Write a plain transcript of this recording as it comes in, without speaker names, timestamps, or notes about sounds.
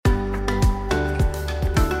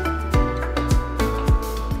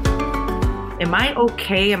am I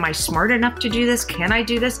okay? Am I smart enough to do this? Can I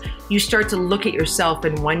do this? You start to look at yourself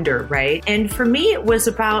and wonder, right? And for me, it was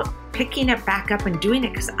about picking it back up and doing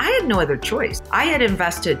it because I had no other choice. I had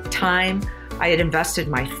invested time. I had invested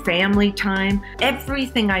my family time.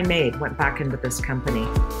 Everything I made went back into this company.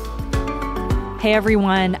 Hey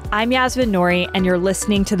everyone, I'm Yasmin Nouri, and you're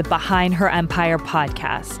listening to the Behind Her Empire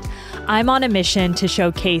podcast. I'm on a mission to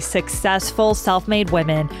showcase successful self-made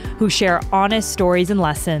women who share honest stories and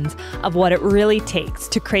lessons of what it really takes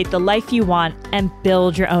to create the life you want and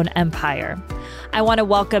build your own empire. I want to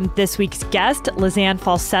welcome this week's guest, Lizanne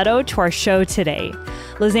Falsetto, to our show today.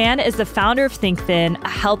 Lizanne is the founder of ThinkThin, a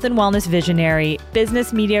health and wellness visionary,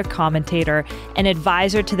 business media commentator, and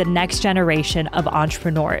advisor to the next generation of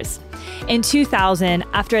entrepreneurs. In 2000,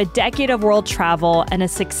 after a decade of world travel and a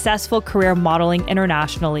successful career modeling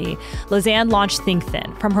internationally, Lizanne launched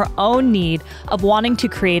ThinkThin from her own need of wanting to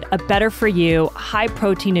create a better-for-you,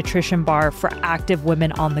 high-protein nutrition bar for active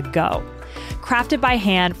women on the go. Crafted by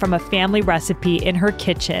hand from a family recipe in her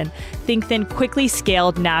kitchen, ThinkThin quickly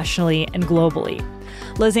scaled nationally and globally.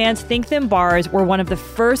 Lizanne's ThinkThin bars were one of the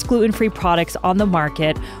first gluten-free products on the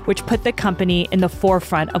market, which put the company in the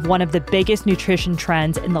forefront of one of the biggest nutrition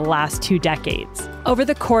trends in the last 2 decades. Over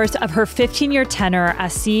the course of her 15-year tenure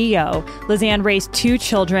as CEO, Lizanne raised 2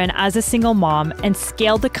 children as a single mom and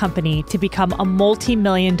scaled the company to become a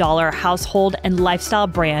multi-million-dollar household and lifestyle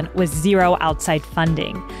brand with zero outside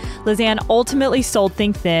funding. Lizanne ultimately sold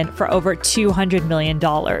ThinkThin for over $200 million.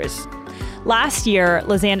 Last year,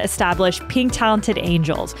 Lizanne established Pink Talented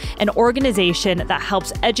Angels, an organization that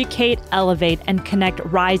helps educate, elevate, and connect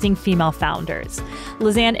rising female founders.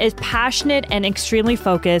 Lizanne is passionate and extremely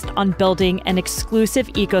focused on building an exclusive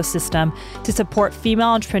ecosystem to support female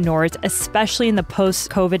entrepreneurs, especially in the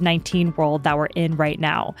post-COVID-19 world that we're in right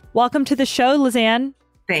now. Welcome to the show, Lizanne.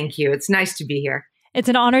 Thank you. It's nice to be here. It's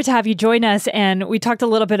an honor to have you join us. And we talked a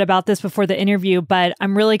little bit about this before the interview, but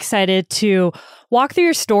I'm really excited to walk through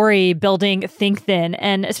your story building ThinkThin,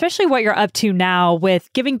 and especially what you're up to now with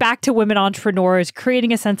giving back to women entrepreneurs,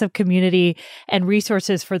 creating a sense of community and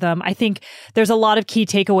resources for them. I think there's a lot of key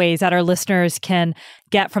takeaways that our listeners can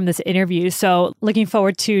get from this interview. So looking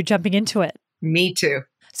forward to jumping into it. Me too.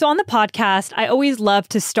 So on the podcast, I always love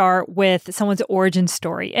to start with someone's origin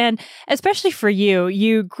story. And especially for you,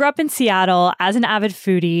 you grew up in Seattle as an avid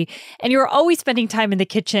foodie, and you were always spending time in the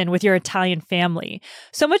kitchen with your Italian family.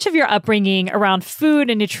 So much of your upbringing around food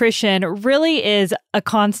and nutrition really is a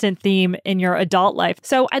constant theme in your adult life.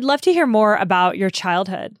 So I'd love to hear more about your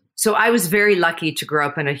childhood. So I was very lucky to grow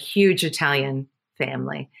up in a huge Italian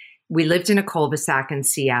family. We lived in a cul-de-sac in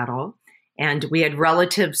Seattle, and we had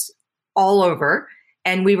relatives all over.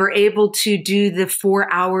 And we were able to do the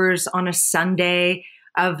 4 hours on a Sunday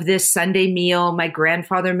of this Sunday meal. My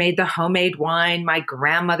grandfather made the homemade wine. My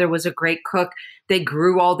grandmother was a great cook. They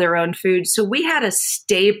grew all their own food. So we had a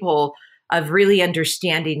staple of really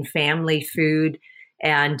understanding family food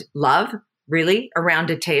and love, really, around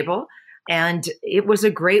a table. And it was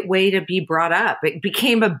a great way to be brought up. It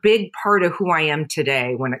became a big part of who I am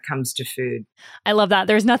today when it comes to food. I love that.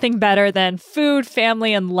 There's nothing better than food,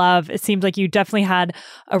 family, and love. It seems like you definitely had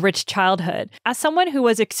a rich childhood. As someone who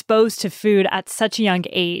was exposed to food at such a young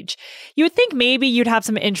age, you would think maybe you'd have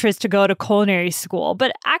some interest to go to culinary school.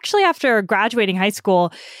 But actually, after graduating high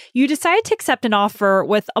school, you decided to accept an offer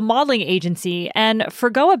with a modeling agency and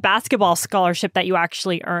forgo a basketball scholarship that you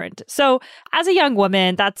actually earned. So as a young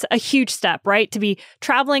woman, that's a huge step, right? To be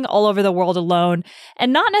traveling all over the world alone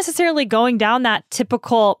and not necessarily going down that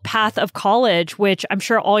typical path of college, which I'm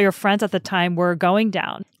sure all your friends at the time were going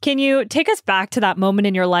down. Can you take us back to that moment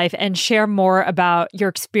in your life and share more about your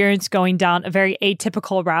experience going down a very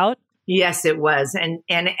atypical route? Yes, it was. And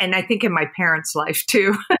I think in my parents' life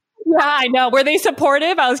too. Yeah, I know. Were they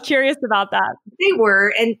supportive? I was curious about that. They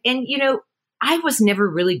were. And you know, I was never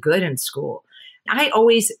really good in school. I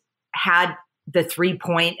always had the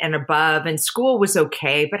 3-point and above, and school was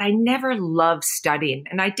okay, but I never loved studying.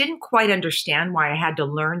 And I didn't quite understand why I had to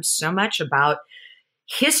learn so much about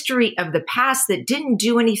history of the past that didn't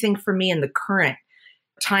do anything for me in the current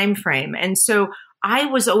time frame. And so I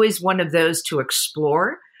was always one of those to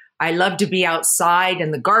explore. I love to be outside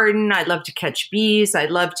in the garden. I love to catch bees. I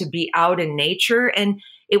love to be out in nature. And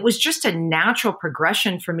it was just a natural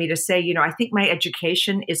progression for me to say, you know, I think my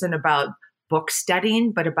education isn't about book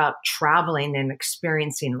studying, but about traveling and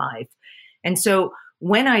experiencing life. And so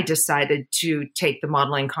when I decided to take the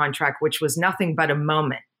modeling contract, which was nothing but a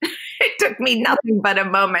moment, it took me nothing but a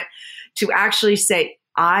moment to actually say,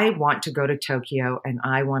 I want to go to Tokyo and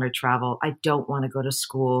I want to travel. I don't want to go to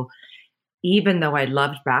school. Even though I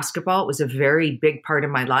loved basketball, it was a very big part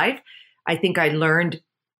of my life. I think I learned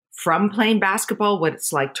from playing basketball what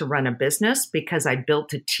it's like to run a business, because I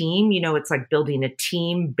built a team. It's like building a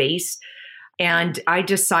team base. And I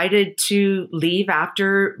decided to leave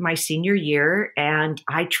after my senior year, and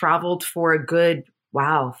I traveled for a good,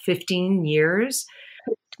 15 years.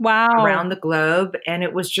 Wow. Around the globe. And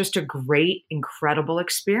it was just a great, incredible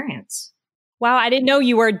experience. Wow. I didn't know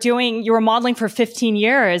you were modeling for 15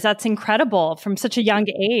 years. That's incredible from such a young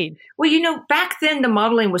age. Well, back then the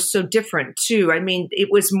modeling was so different too. I mean, it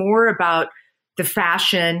was more about the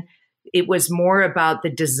fashion. It was more about the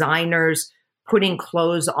designers putting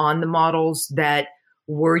clothes on the models that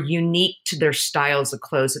were unique to their styles of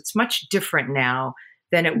clothes. It's much different now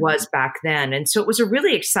than it was back then. And so it was a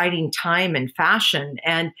really exciting time in fashion.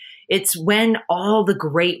 And it's when all the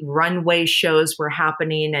great runway shows were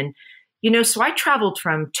happening. And, so I traveled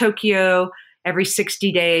from Tokyo every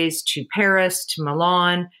 60 days to Paris, to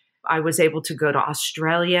Milan. I was able to go to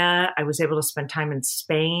Australia. I was able to spend time in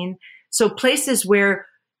Spain. So places where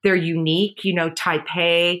they're unique,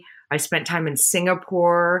 Taipei. I spent time in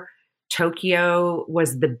Singapore. Tokyo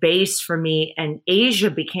was the base for me, and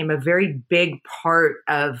Asia became a very big part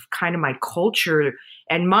of kind of my culture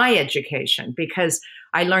and my education, because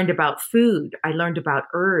I learned about food. I learned about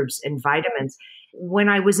herbs and vitamins. When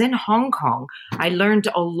I was in Hong Kong, I learned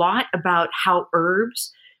a lot about how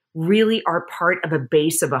herbs really are part of a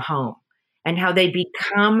base of a home and how they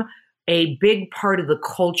become a big part of the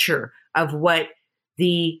culture of what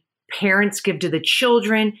the parents give to the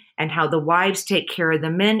children and how the wives take care of the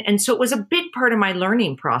men. And so it was a big part of my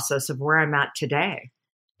learning process of where I'm at today.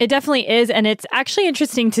 It definitely is. And it's actually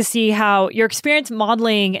interesting to see how your experience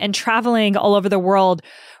modeling and traveling all over the world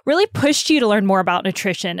really pushed you to learn more about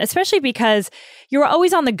nutrition, especially because you were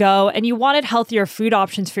always on the go and you wanted healthier food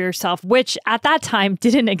options for yourself, which at that time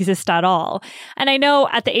didn't exist at all. And I know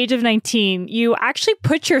at the age of 19, you actually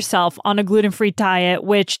put yourself on a gluten-free diet,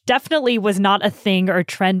 which definitely was not a thing or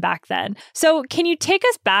trend back then. So can you take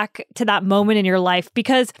us back to that moment in your life?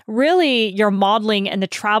 Because really your modeling and the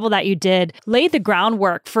travel that you did laid the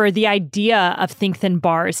groundwork for the idea of Think Thin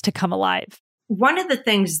bars to come alive. One of the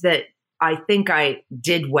things that I think I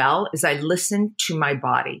did well is I listened to my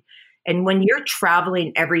body. And when you're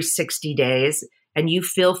traveling every 60 days and you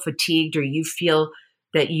feel fatigued, or you feel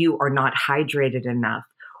that you are not hydrated enough,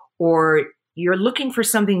 or you're looking for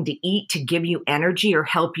something to eat to give you energy or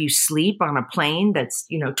help you sleep on a plane that's,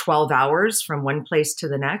 12 hours from one place to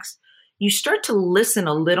the next, you start to listen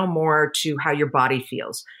a little more to how your body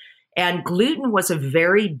feels. And gluten was a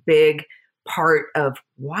very big part of,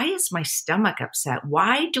 why is my stomach upset?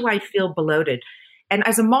 Why do I feel bloated? And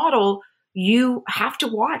as a model, you have to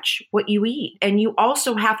watch what you eat. And you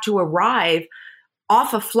also have to arrive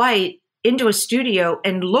off a flight into a studio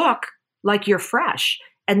and look like you're fresh.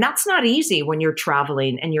 And that's not easy when you're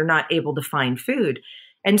traveling and you're not able to find food.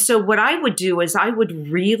 And so what I would do is I would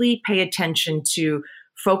really pay attention to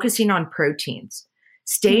focusing on proteins,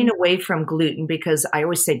 staying away from gluten, because I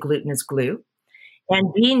always say gluten is glue.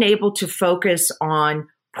 And being able to focus on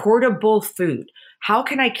portable food. How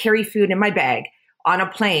can I carry food in my bag on a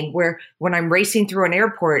plane where when I'm racing through an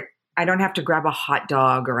airport, I don't have to grab a hot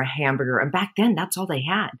dog or a hamburger? And back then, that's all they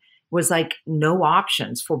had, was like no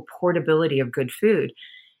options for portability of good food.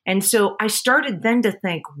 And so I started then to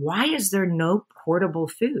think, why is there no portable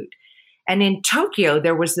food? And in Tokyo,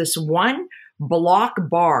 there was this one block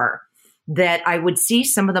bar that I would see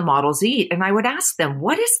some of the models eat. And I would ask them,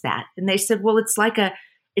 what is that? And they said, well, it's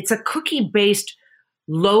a cookie-based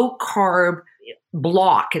low carb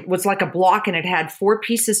block. It was like a block and it had 4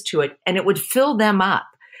 pieces to it, and it would fill them up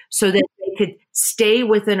so that they could stay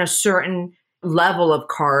within a certain level of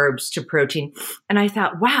carbs to protein. And I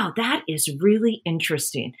thought, wow, that is really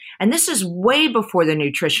interesting. And this is way before the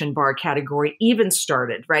nutrition bar category even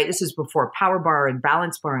started, right? This is before Power Bar and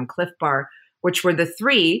Balance Bar and Cliff Bar, which were the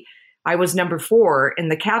 3. I was number 4 in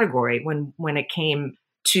the category when it came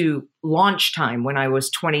to launch time when I was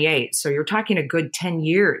 28. So you're talking a good 10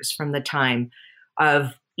 years from the time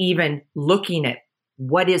of even looking at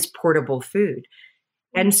what is portable food.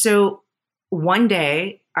 And so one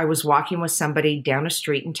day I was walking with somebody down a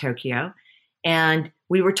street in Tokyo, and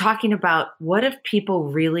we were talking about, what if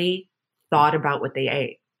people really thought about what they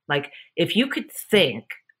ate? Like, if you could think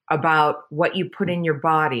about what you put in your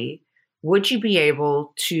body, would you be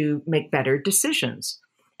able to make better decisions?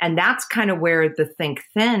 And that's kind of where the Think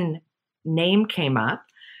Thin name came up.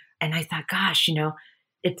 And I thought, gosh,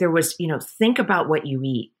 if there was, think about what you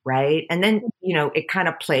eat, right? And then, it kind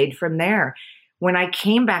of played from there. When I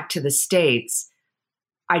came back to the States,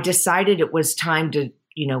 I decided it was time to,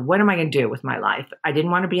 what am I going to do with my life? I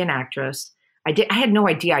didn't want to be an actress. I had no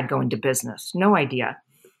idea I'd go into business, no idea.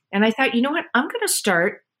 And I thought, you know what? I'm going to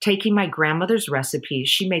start taking my grandmother's recipes.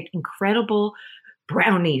 She made incredible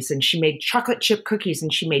brownies, and she made chocolate chip cookies,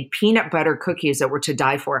 and she made peanut butter cookies that were to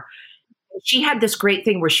die for. She had this great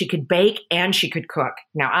thing where she could bake and she could cook.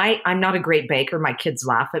 Now, I'm not a great baker. My kids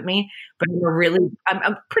laugh at me, but I'm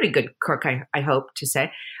a pretty good cook, I hope to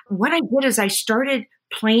say. What I did is I started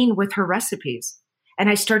playing with her recipes, and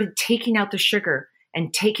I started taking out the sugar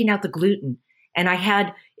and taking out the gluten. And I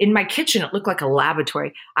had in my kitchen, it looked like a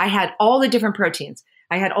laboratory. I had all the different proteins.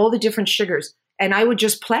 I had all the different sugars, and I would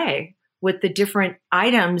just play with the different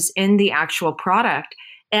items in the actual product.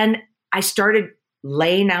 And I started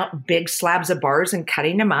laying out big slabs of bars and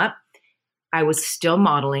cutting them up. I was still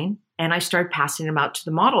modeling, and I started passing them out to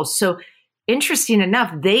the models. So interesting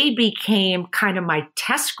enough, they became kind of my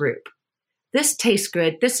test group. This tastes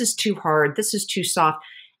good. This is too hard. This is too soft.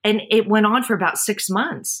 And it went on for about 6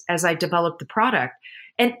 months as I developed the product.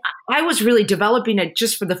 And I was really developing it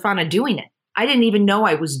just for the fun of doing it. I didn't even know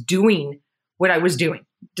I was doing what I was doing.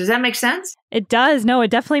 Does that make sense? It does. No,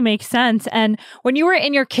 it definitely makes sense. And when you were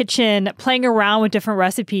in your kitchen playing around with different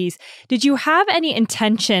recipes, did you have any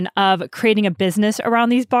intention of creating a business around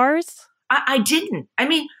these bars? I didn't. I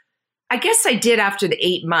mean, I guess I did after the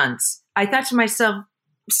 8 months. I thought to myself,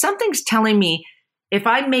 something's telling me if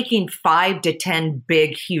I'm making 5 to 10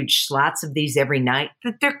 big, huge slats of these every night,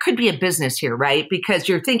 that there could be a business here, right? Because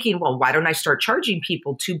you're thinking, well, why don't I start charging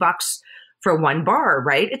people $2 for one bar,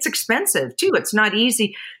 right? It's expensive too. It's not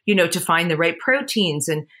easy, to find the right proteins.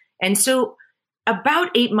 And so about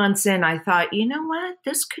 8 months in, I thought, you know what?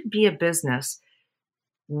 This could be a business.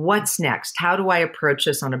 What's next? How do I approach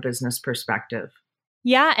this on a business perspective?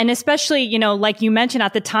 Yeah. And especially, like you mentioned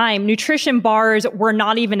at the time, nutrition bars were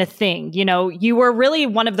not even a thing. You were really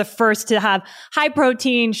one of the first to have high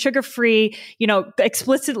protein, sugar-free,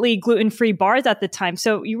 explicitly gluten-free bars at the time.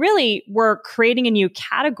 So you really were creating a new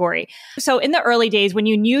category. So in the early days, when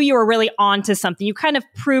you knew you were really onto something, you kind of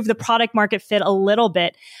proved the product market fit a little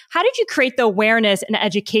bit. How did you create the awareness and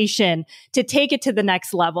education to take it to the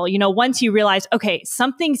next level? Once you realized, okay,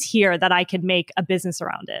 something's here that I could make a business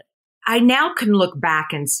around it. I now can look back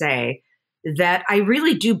and say that I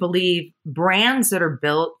really do believe brands that are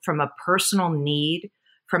built from a personal need,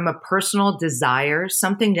 from a personal desire,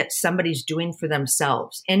 something that somebody's doing for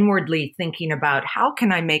themselves, inwardly thinking about how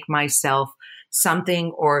can I make myself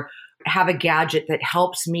something or have a gadget that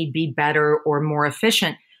helps me be better or more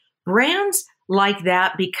efficient. Brands like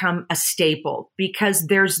that become a staple because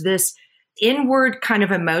there's this inward kind of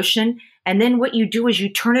emotion. And then what you do is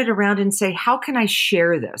you turn it around and say, how can I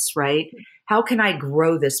share this, right? How can I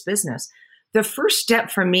grow this business? The first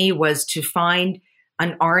step for me was to find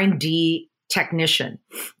an R&D technician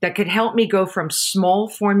that could help me go from small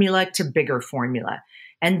formula to bigger formula.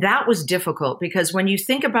 And that was difficult because when you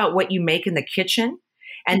think about what you make in the kitchen,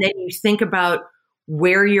 and then you think about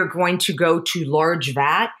where you're going to go to large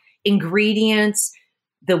vat, ingredients,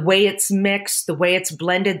 the way it's mixed, the way it's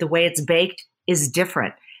blended, the way it's baked is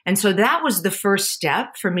different. And so that was the first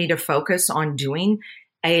step for me to focus on doing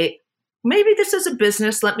maybe this is a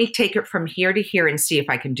business. Let me take it from here to here and see if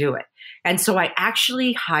I can do it. And so I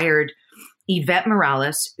actually hired Yvette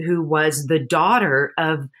Morales, who was the daughter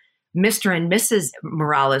of Mr. and Mrs.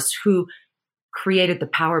 Morales, who created the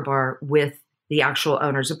Power Bar with the actual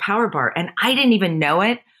owners of Power Bar. And I didn't even know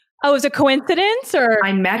it. Oh, it was a coincidence or?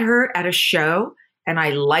 I met her at a show and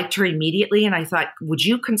I liked her immediately. And I thought, would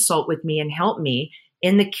you consult with me and help me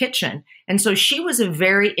in the kitchen? And so she was a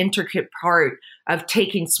very intricate part of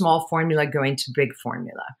taking small formula going to big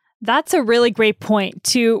formula. That's a really great point,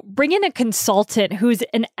 to bring in a consultant who's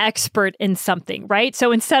an expert in something, right?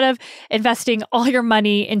 So instead of investing all your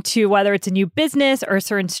money into whether it's a new business or a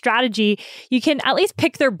certain strategy, you can at least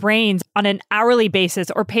pick their brains on an hourly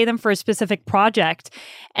basis or pay them for a specific project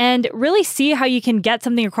and really see how you can get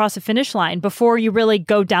something across the finish line before you really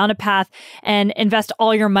go down a path and invest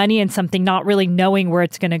all your money in something not really knowing where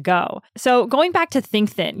it's going to go. So going back to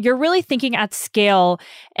Think Thin, you're really thinking at scale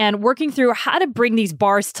and working through how to bring these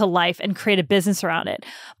bars to life and create a business around it.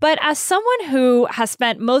 But as someone who has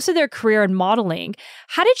spent most of their career in modeling,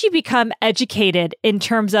 how did you become educated in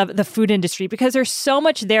terms of the food industry? Because there's so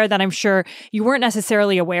much there that I'm sure you weren't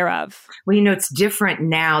necessarily aware of. Well, it's different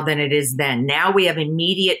now than it is then. Now we have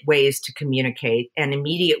immediate ways to communicate and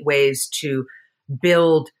immediate ways to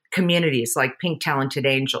build communities like Pink Talented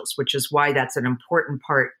Angels, which is why that's an important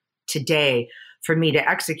part today for me to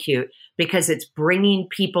execute, because it's bringing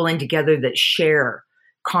people in together that share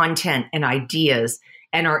content and ideas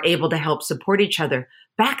and are able to help support each other.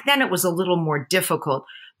 Back then, it was a little more difficult.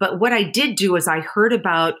 But what I did do is I heard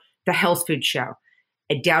about the health food show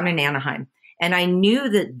down in Anaheim. And I knew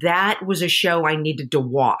that that was a show I needed to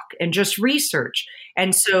walk and just research.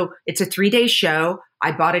 And so it's a 3-day show.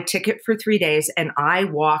 I bought a ticket for 3 days and I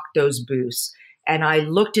walked those booths and I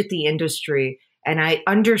looked at the industry and I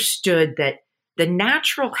understood that the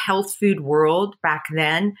natural health food world back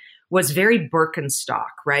then was very Birkenstock,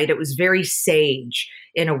 right? It was very sage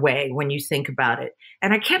in a way when you think about it.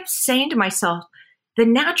 And I kept saying to myself, the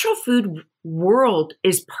natural food world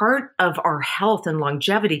is part of our health and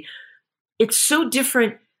longevity. It's so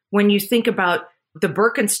different when you think about the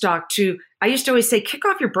Birkenstock to, I used to always say, kick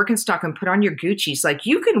off your Birkenstock and put on your Gucci's. Like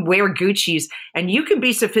you can wear Gucci's and you can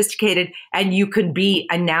be sophisticated and you can be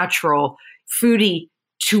a natural foodie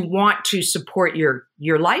to want to support your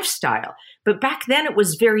lifestyle. But back then it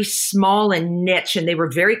was very small and niche and they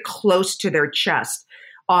were very close to their chest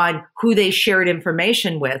on who they shared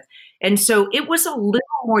information with. And so it was a little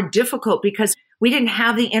more difficult because we didn't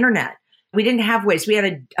have the internet. We didn't have ways. We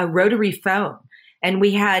had a rotary phone and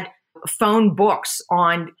we had phone books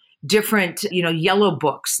on different, yellow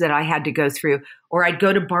books that I had to go through, or I'd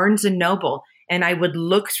go to Barnes and Noble and I would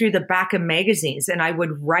look through the back of magazines and I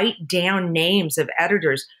would write down names of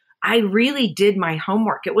editors. I really did my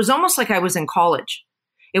homework. It was almost like I was in college.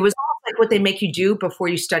 It was almost like what they make you do before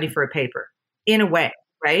you study for a paper, in a way,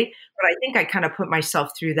 right? But I think I kind of put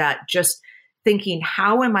myself through that, just thinking,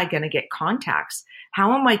 how am I going to get contacts?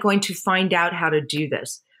 How am I going to find out how to do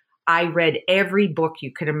this? I read every book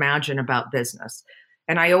you could imagine about business.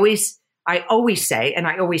 And I always say, and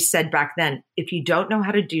I always said back then, if you don't know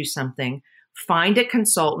how to do something, find a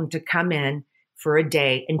consultant to come in for a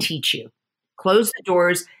day and teach you. Close the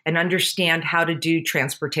doors and understand how to do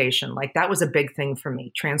transportation. Like that was a big thing for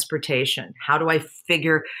me, transportation. How do I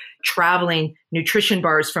figure traveling nutrition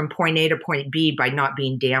bars from point A to point B by not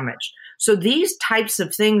being damaged? So these types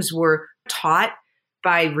of things were taught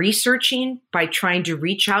by researching, by trying to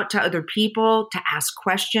reach out to other people, to ask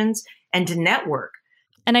questions, and to network.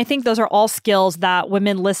 And I think those are all skills that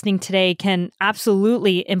women listening today can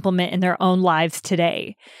absolutely implement in their own lives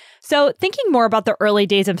today. So thinking more about the early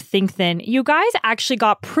days of Think Thin, you guys actually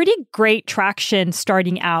got pretty great traction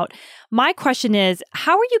starting out. My question is,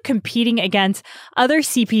 how are you competing against other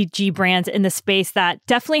CPG brands in the space that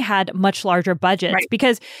definitely had much larger budgets? Right.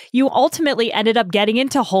 Because you ultimately ended up getting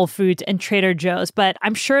into Whole Foods and Trader Joe's, but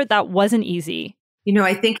I'm sure that wasn't easy.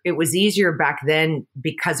 I think it was easier back then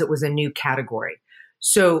because it was a new category.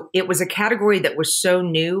 So it was a category that was so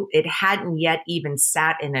new, it hadn't yet even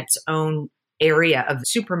sat in its own area of the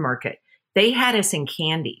supermarket. They had us in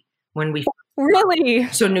candy when we... Really?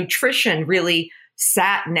 So nutrition really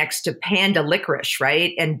sat next to Panda licorice,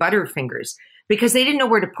 right? And Butterfingers, because they didn't know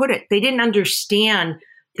where to put it. They didn't understand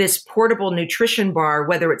this portable nutrition bar,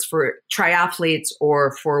 whether it's for triathletes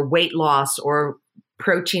or for weight loss or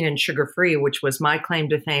protein and sugar-free, which was my claim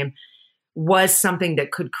to fame, was something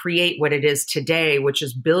that could create what it is today, which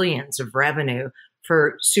is billions of revenue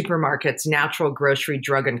for supermarkets, natural, grocery,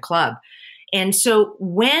 drug, and club. And so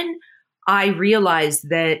when I realized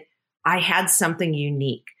that I had something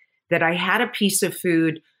unique, that I had a piece of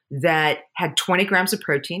food that had 20 grams of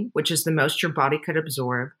protein, which is the most your body could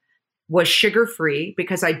absorb, was sugar-free,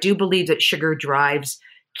 because I do believe that sugar drives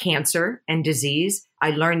cancer and disease.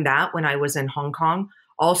 I learned that when I was in Hong Kong.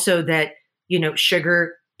 Also that,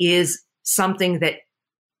 sugar is something that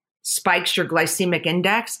spikes your glycemic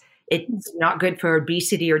index. It's not good for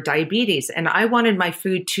obesity or diabetes. And I wanted my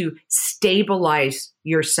food to stabilize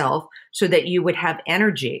yourself so that you would have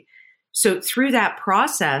energy. So through that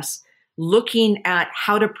process, looking at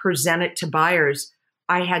how to present it to buyers,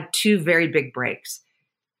 I had two very big breaks.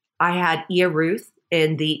 I had Ia Ruth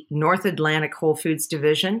in the North Atlantic Whole Foods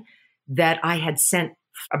division that I had sent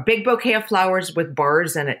a big bouquet of flowers with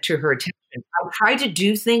bars in it to her attention. I tried to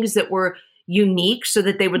do things that were unique so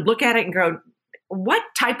that they would look at it and go, what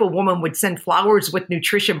type of woman would send flowers with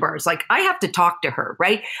nutrition bars? Like, I have to talk to her,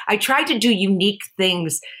 right? I tried to do unique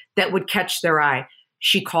things that would catch their eye.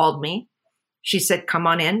 She called me. She said, come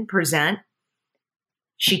on in, present.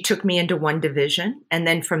 She took me into one division, and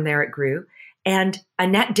then from there it grew. And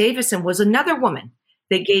Annette Davison was another woman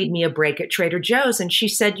that gave me a break at Trader Joe's. And she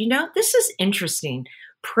said, this is interesting.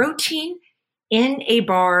 Protein in a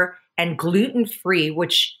bar and gluten-free,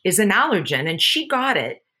 which is an allergen. And she got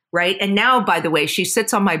it. Right. And now, by the way, she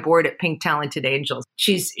sits on my board at Pink Talented Angels.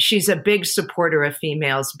 She's a big supporter of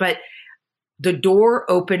females, but the door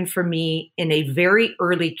opened for me in a very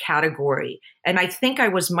early category. And I think I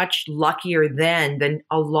was much luckier then than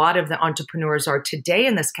a lot of the entrepreneurs are today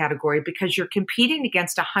in this category, because you're competing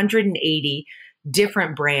against 180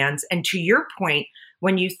 different brands. And to your point,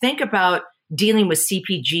 when you think about dealing with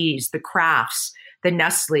CPGs, the Krafts, the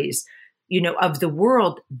Nestle's, of the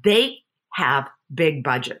world, they have big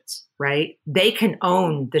budgets, right? They can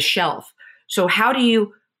own the shelf. So how do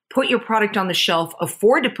you put your product on the shelf,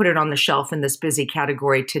 afford to put it on the shelf in this busy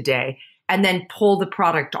category today, and then pull the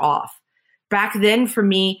product off? Back then for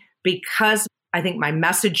me, because I think my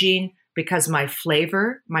messaging, because my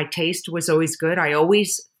flavor, my taste was always good. I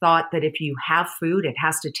always thought that if you have food, it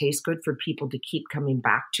has to taste good for people to keep coming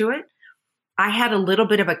back to it. I had a little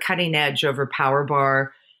bit of a cutting edge over Power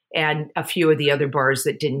Bar and a few of the other bars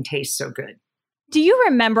that didn't taste so good. Do you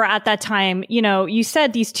remember at that time, you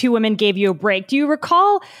said these two women gave you a break. Do you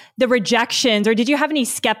recall the rejections, or did you have any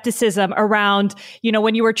skepticism around,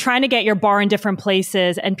 when you were trying to get your bar in different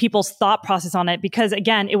places and people's thought process on it? Because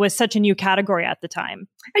again, it was such a new category at the time.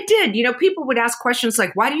 I did. People would ask questions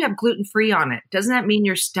like, why do you have gluten-free on it? Doesn't that mean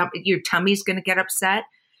your tummy's going to get upset?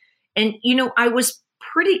 And, I was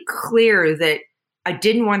pretty clear that I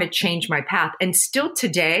didn't want to change my path. And still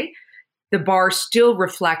today, the bar still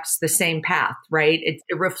reflects the same path, right? It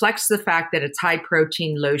reflects the fact that it's high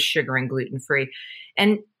protein, low sugar, and gluten-free.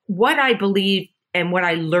 And what I believe and what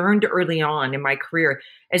I learned early on in my career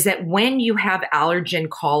is that when you have allergen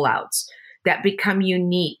call-outs that become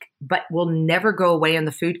unique but will never go away in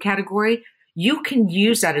the food category, you can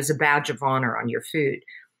use that as a badge of honor on your food.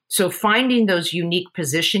 So finding those unique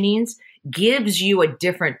positionings gives you a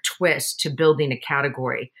different twist to building a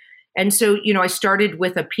category. And so, I started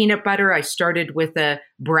with a peanut butter. I started with a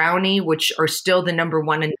brownie, which are still the number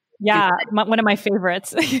one. One of my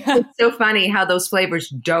favorites. It's so funny how those flavors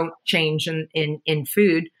don't change in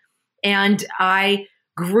food. And I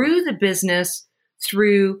grew the business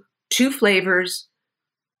through two flavors.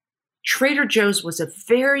 Trader Joe's was a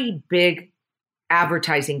very big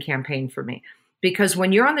advertising campaign for me, because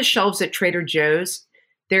when you're on the shelves at Trader Joe's,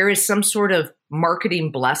 there is some sort of marketing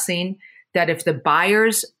blessing that if the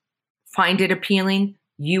buyers find it appealing,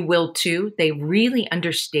 you will too. They really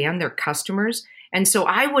understand their customers. And so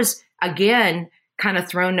I was, again, kind of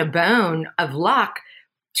thrown a bone of luck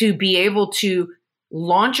to be able to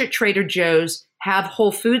launch at Trader Joe's, have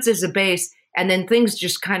Whole Foods as a base, and then things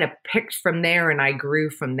just kind of picked from there and I grew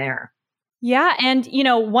from there. Yeah. And,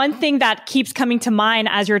 one thing that keeps coming to mind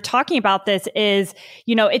as you're talking about this is,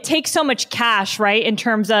 it takes so much cash, right? In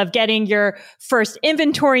terms of getting your first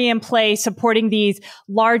inventory in place, supporting these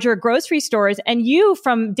larger grocery stores. And you,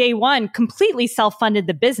 from day one, completely self-funded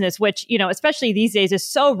the business, which, especially these days is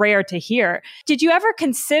so rare to hear. Did you ever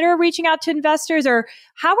consider reaching out to investors, or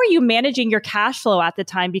how were you managing your cash flow at the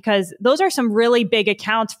time? Because those are some really big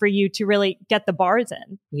accounts for you to really get the bars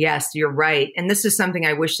in. Yes, you're right. And this is something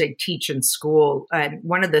I wish they'd teach in school. And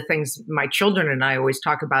one of the things my children and I always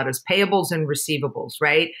talk about is payables and receivables,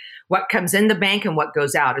 right? What comes in the bank and what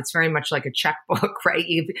goes out. It's very much like a checkbook, right?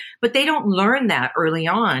 But they don't learn that early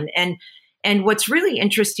on. And what's really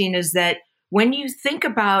interesting is that when you think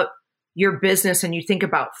about your business and you think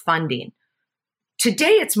about funding,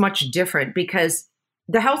 today it's much different because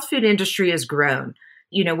the health food industry has grown.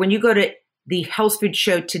 When you go to the health food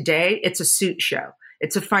show today, it's a suit show.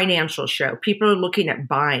 It's a financial show. People are looking at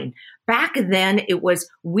buying. Back then,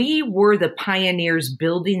 we were the pioneers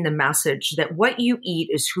building the message that what you eat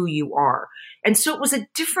is who you are. And so it was a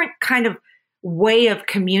different kind of way of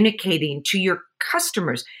communicating to your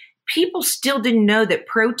customers. People still didn't know that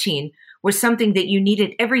protein was something that you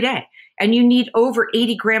needed every day. And you need over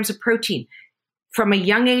 80 grams of protein from a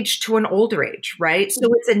young age to an older age, right? So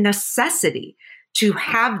it's a necessity to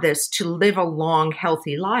have this to live a long,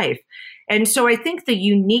 healthy life. And so I think the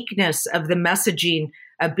uniqueness of the messaging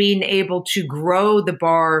of being able to grow the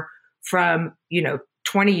bar from,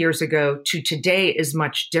 20 years ago to today is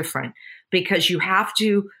much different, because you have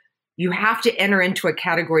to enter into a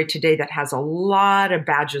category today that has a lot of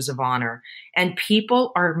badges of honor, and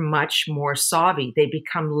people are much more savvy. They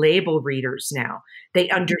become label readers now. They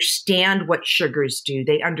understand what sugars do.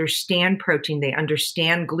 They understand protein. They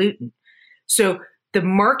understand gluten. So the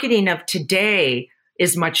marketing of today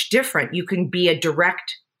is much different. You can be a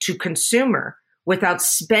direct to consumer without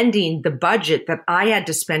spending the budget that I had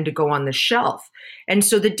to spend to go on the shelf. And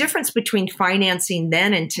so the difference between financing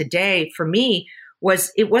then and today for me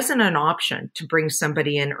was it wasn't an option to bring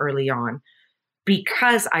somebody in early on,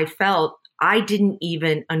 because I felt I didn't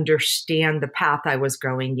even understand the path I was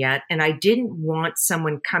going yet. And I didn't want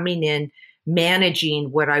someone coming in managing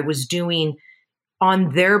what I was doing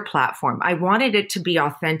on their platform. I wanted it to be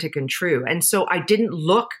authentic and true. And so I didn't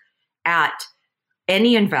look at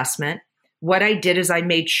any investment. What I did is I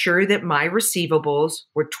made sure that my receivables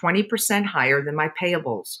were 20% higher than my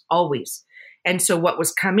payables, always. And so what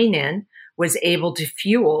was coming in was able to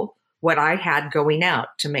fuel what I had going out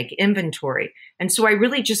to make inventory. And so I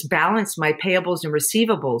really just balanced my payables and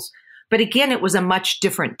receivables. But again, it was a much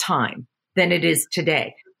different time. than it is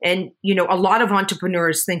today. And, a lot of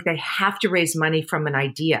entrepreneurs think they have to raise money from an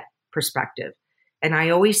idea perspective. And I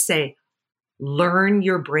always say, learn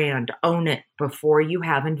your brand, own it before you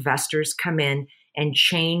have investors come in and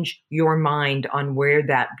change your mind on where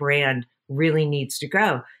that brand really needs to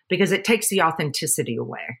go, because it takes the authenticity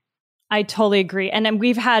away. I totally agree. And then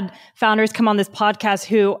we've had founders come on this podcast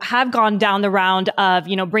who have gone down the round of,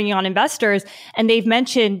 bringing on investors. And they've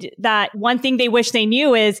mentioned that one thing they wish they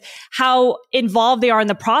knew is how involved they are in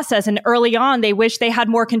the process. And early on, they wish they had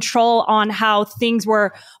more control on how things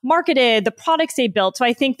were marketed, the products they built. So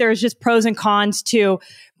I think there's just pros and cons to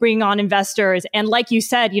bringing on investors. And like you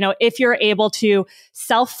said, if you're able to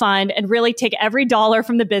self-fund and really take every dollar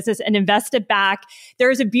from the business and invest it back,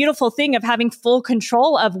 there's a beautiful thing of having full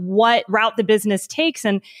control of what route the business takes.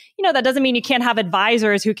 And, that doesn't mean you can't have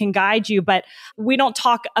advisors who can guide you, but we don't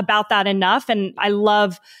talk about that enough. And I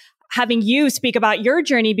love having you speak about your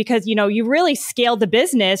journey because, you really scaled the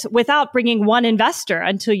business without bringing one investor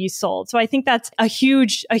until you sold. So I think that's a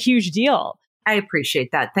huge deal. I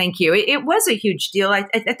appreciate that. Thank you. It was a huge deal. I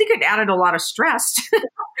think it added a lot of stress.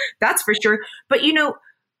 That's for sure. But,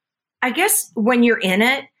 I guess when you're in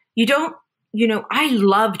it, you don't, I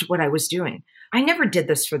loved what I was doing. I never did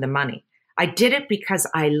this for the money. I did it because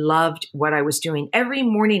I loved what I was doing. Every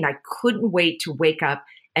morning, I couldn't wait to wake up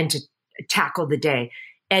and to tackle the day.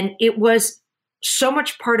 And it was so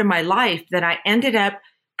much part of my life that I ended up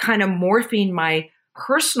kind of morphing my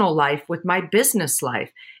personal life with my business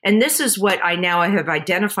life. And this is what I now have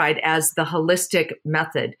identified as the holistic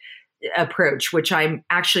method approach, which I'm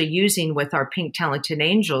actually using with our Pink Talented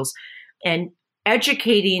Angels, and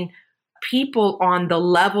educating people on the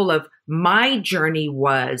level of my journey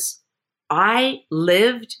was I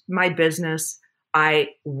lived my business,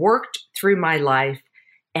 I worked through my life,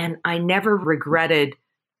 and I never regretted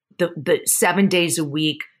the 7 days a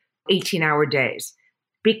week, 18-hour days,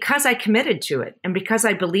 because I committed to it and because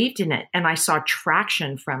I believed in it and I saw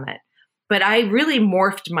traction from it. But I really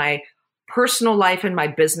morphed my personal life and my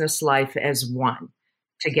business life as one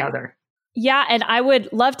together. Yeah. And I would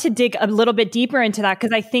love to dig a little bit deeper into that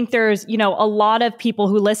because I think there's, a lot of people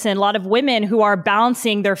who listen, a lot of women who are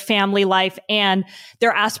balancing their family life and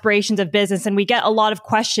their aspirations of business. And we get a lot of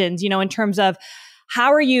questions, in terms of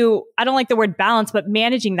how are you, I don't like the word balance, but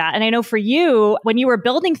managing that. And I know for you, when you were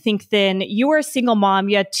building Think Thin, you were a single mom.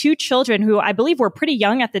 You had 2 children who I believe were pretty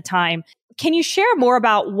young at the time. Can you share more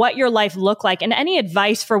about what your life looked like and any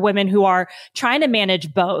advice for women who are trying to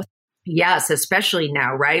manage both? Yes, especially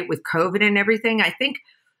now, right? With COVID and everything. I think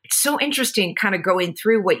it's so interesting kind of going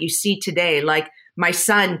through what you see today. Like my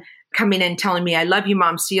son coming in telling me, I love you,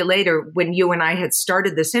 Mom, see you later, when you and I had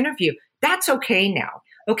started this interview. That's okay now.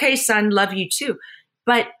 Okay, son, love you too.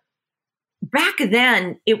 But back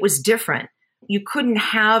then it was different. You couldn't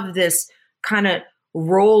have this kind of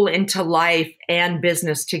roll into life and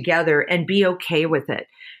business together and be okay with it.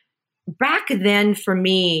 Back then for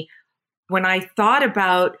me, when I thought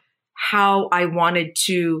about how I wanted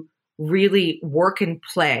to really work and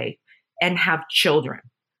play and have children,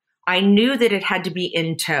 I knew that it had to be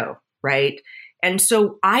in tow, right? And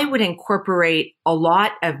so I would incorporate a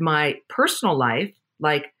lot of my personal life,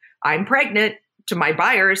 like I'm pregnant, to my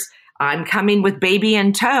buyers, I'm coming with baby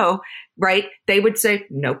in tow, right? They would say,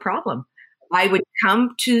 no problem. I would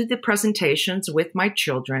come to the presentations with my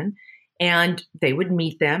children and they would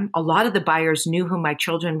meet them. A lot of the buyers knew who my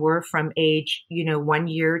children were from age, 1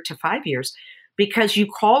 year to 5 years, because you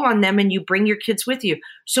call on them and you bring your kids with you.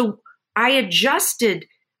 So I adjusted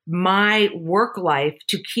my work life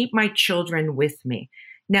to keep my children with me.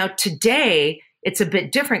 Now today, it's a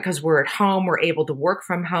bit different because we're at home, we're able to work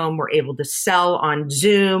from home, we're able to sell on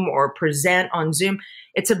Zoom or present on Zoom.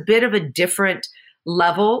 It's a bit of a different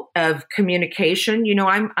level of communication.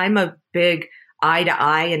 I'm a big eye to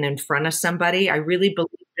eye and in front of somebody. I really believe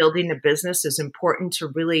building a business is important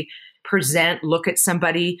to really present, look at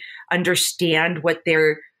somebody, understand what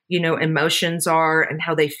their, emotions are and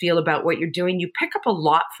how they feel about what you're doing. You pick up a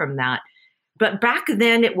lot from that. But back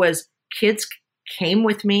then it was kids came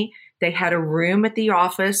with me. They had a room at the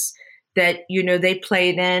office that, they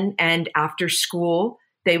played in, and after school,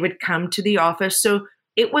 they would come to the office. So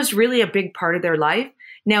it was really a big part of their life.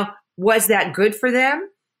 Now, was that good for them?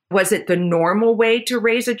 Was it the normal way to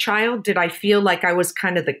raise a child? Did I feel like I was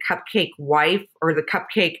kind of the cupcake wife or the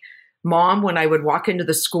cupcake mom when I would walk into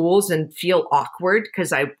the schools and feel awkward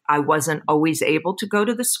because I wasn't always able to go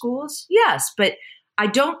to the schools? Yes, but I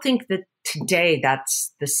don't think that today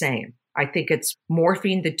that's the same. I think it's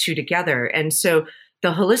morphing the two together. And so the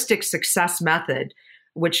holistic success method,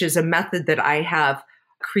 which is a method that I have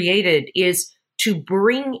created, is to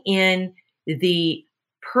bring in the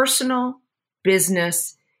personal,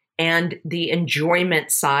 business, and the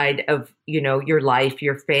enjoyment side of, your life,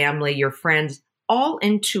 your family, your friends, all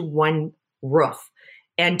into one roof,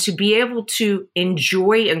 and to be able to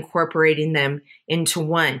enjoy incorporating them into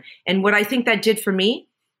one. And what I think that did for me,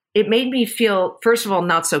 it made me feel, first of all,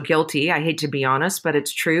 not so guilty. I hate to be honest, but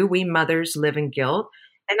it's true. We mothers live in guilt.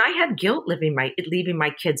 And I had guilt leaving my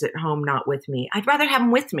kids at home, not with me. I'd rather have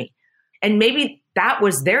them with me. And maybe that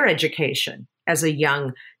was their education as a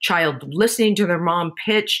young child, listening to their mom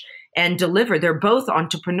pitch and deliver. They're both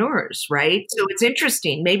entrepreneurs, right? So it's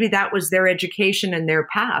interesting. Maybe that was their education and their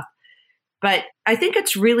path. But I think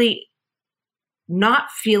it's really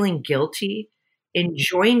not feeling guilty,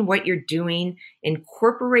 enjoying what you're doing,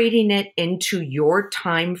 incorporating it into your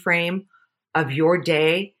time frame of your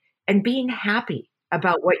day, and being happy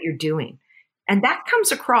about what you're doing. And that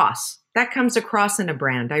comes across. That comes across in a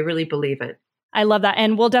brand. I really believe it. I love that.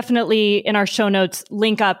 And we'll definitely, in our show notes,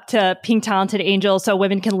 link up to Pink Talented Angels so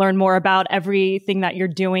women can learn more about everything that you're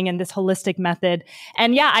doing in this holistic method.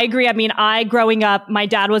 And yeah, I agree. I mean, growing up, my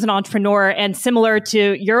dad was an entrepreneur, and similar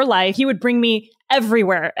to your life, he would bring me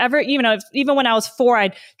everywhere. Even when I was 4,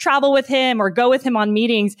 I'd travel with him or go with him on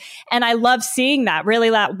meetings. And I love seeing that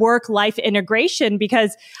work-life integration,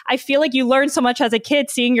 because I feel like you learn so much as a kid,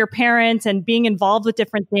 seeing your parents and being involved with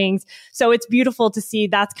different things. So it's beautiful to see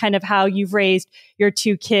that's kind of how you've raised your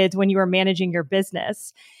 2 kids when you were managing your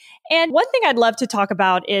business. And one thing I'd love to talk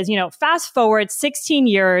about is, fast forward 16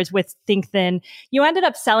 years with Think Thin, you ended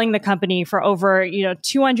up selling the company for over,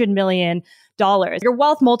 $200 million. Your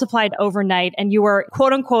wealth multiplied overnight, and you were,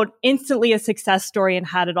 quote unquote, instantly a success story and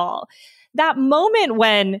had it all. That moment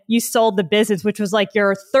when you sold the business, which was like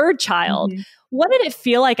your 3rd child, what did it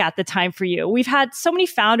feel like at the time for you? We've had so many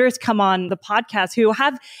founders come on the podcast who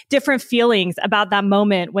have different feelings about that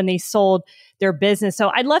moment when they sold their business.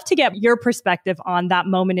 So I'd love to get your perspective on that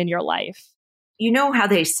moment in your life. You know how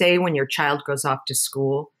they say when your child goes off to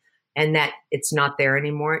school and that it's not there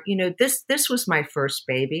anymore? This was my first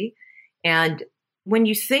baby. And when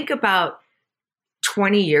you think about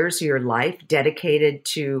 20 years of your life dedicated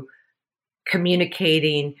to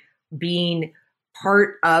communicating, being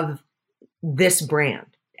part of this brand,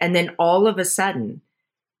 and then all of a sudden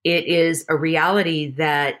it is a reality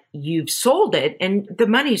that you've sold it, and the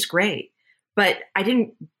money's great, but I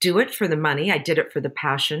didn't do it for the money. I did it for the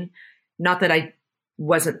passion. Not that I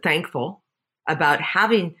wasn't thankful about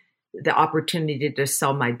having the opportunity to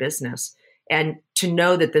sell my business. And to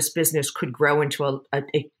know that this business could grow into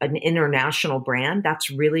an international brand, that's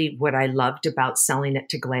really what I loved about selling it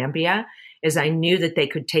to Glambia, is I knew that they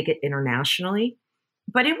could take it internationally.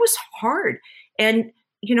 But it was hard. And,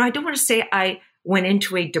 I don't want to say I went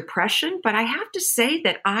into a depression, but I have to say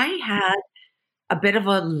that I had a bit of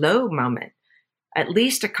a low moment, at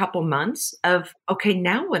least a couple months of, okay,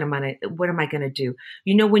 now what am I going to do?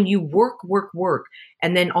 When you work,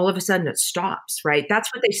 and then all of a sudden it stops, right? That's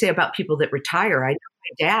what they say about people that retire. I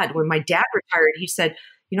know when my dad retired, he said,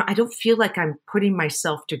 I don't feel like I'm putting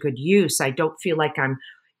myself to good use. I don't feel like I'm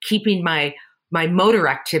keeping my motor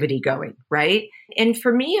activity going, right? And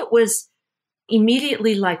for me, it was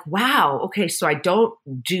immediately like, wow, okay, so I don't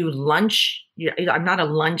do lunch. I'm not a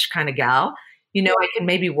lunch kind of gal. I can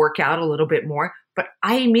maybe work out a little bit more, but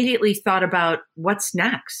I immediately thought about what's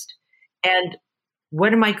next and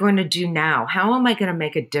what am I going to do now? How am I going to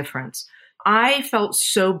make a difference? I felt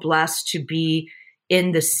so blessed to be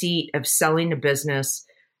in the seat of selling a business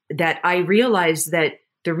that I realized that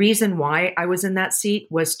the reason why I was in that seat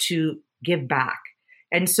was to give back.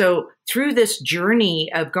 And so through this journey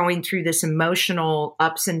of going through this emotional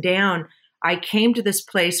ups and down, I came to this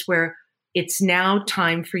place where it's now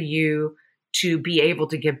time for you to be able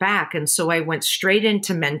to give back. And so I went straight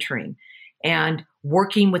into mentoring and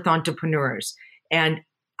working with entrepreneurs. And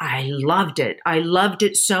I loved it. I loved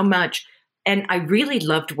it so much. And I really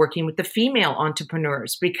loved working with the female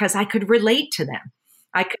entrepreneurs because I could relate to them.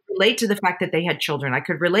 I could relate to the fact that they had children. I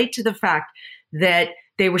could relate to the fact that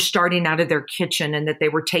they were starting out of their kitchen and that they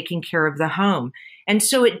were taking care of the home. And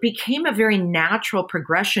so it became a very natural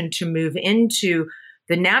progression to move into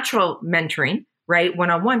the natural mentoring, right,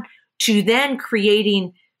 one-on-one, to then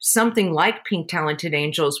creating something like Pink Talented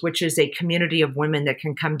Angels, which is a community of women that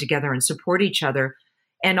can come together and support each other,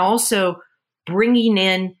 and also bringing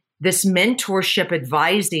in this mentorship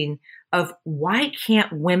advising of why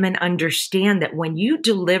can't women understand that when you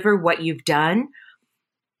deliver what you've done,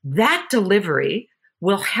 that delivery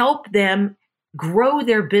will help them grow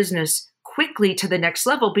their business quickly to the next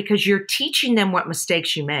level because you're teaching them what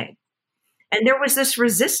mistakes you made. And there was this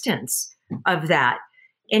resistance of that.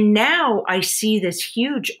 And now I see this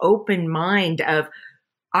huge open mind of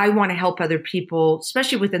I want to help other people,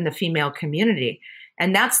 especially within the female community.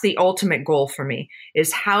 And that's the ultimate goal for me,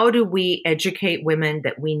 is how do we educate women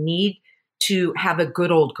that we need to have a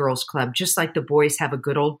good old girls club, just like the boys have a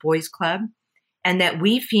good old boys club, and that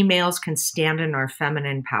we females can stand in our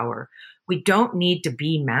feminine power. We don't need to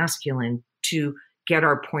be masculine to get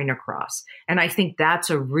our point across. And I think that's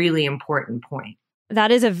a really important point. That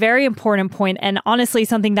is a very important point, and honestly,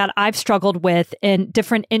 something that I've struggled with in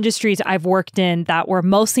different industries I've worked in that were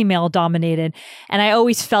mostly male dominated. And I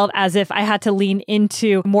always felt as if I had to lean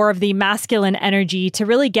into more of the masculine energy to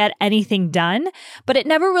really get anything done, but it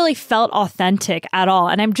never really felt authentic at all.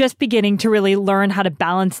 And I'm just beginning to really learn how to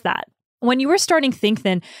balance that. When you were starting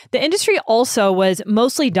ThinkThin, the industry also was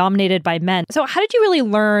mostly dominated by men. So how did you really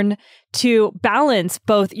learn to balance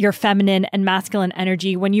both your feminine and masculine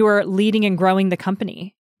energy when you were leading and growing the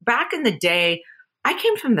company? Back in the day, I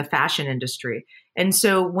came from the fashion industry. And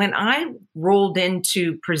so when I rolled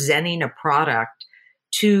into presenting a product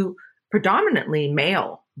to predominantly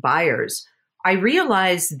male buyers, I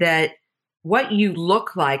realized that what you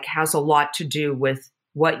look like has a lot to do with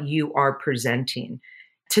what you are presenting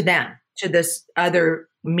to them, to this other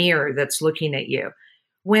mirror that's looking at you.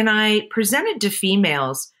 When I presented to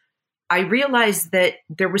females, I realized that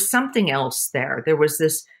there was something else there. There was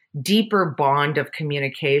this deeper bond of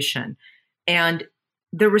communication. And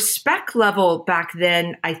the respect level back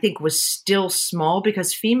then, I think, was still small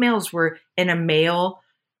because females were in a male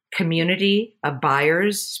community of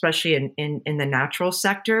buyers, especially in the natural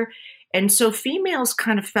sector. And so females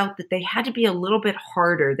kind of felt that they had to be a little bit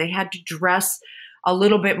harder. They had to dress a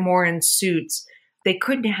little bit more in suits. They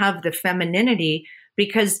couldn't have the femininity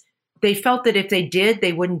because they felt that if they did,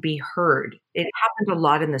 they wouldn't be heard. It happened a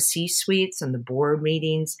lot in the C-suites and the board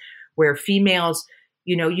meetings where females,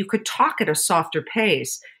 you could talk at a softer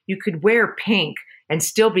pace. You could wear pink and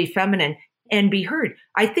still be feminine and be heard.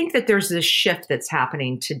 I think that there's this shift that's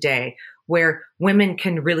happening today where women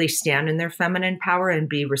can really stand in their feminine power and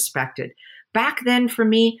be respected. Back then, for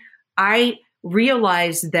me, I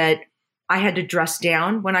realized that I had to dress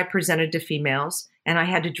down when I presented to females and I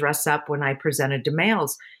had to dress up when I presented to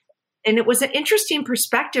males. And it was an interesting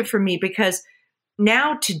perspective for me because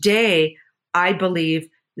now today, I believe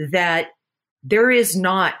that there is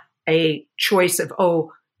not a choice of,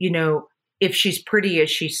 if she's pretty, is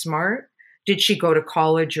she smart? Did she go to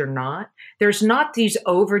college or not? There's not these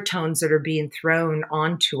overtones that are being thrown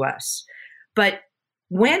onto us. But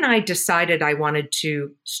when I decided I wanted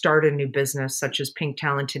to start a new business, such as Pink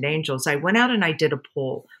Talented Angels, I went out and I did a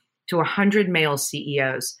poll to 100 male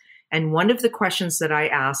CEOs. And one of the questions that I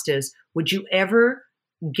asked is, would you ever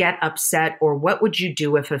get upset, or what would you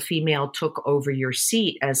do if a female took over your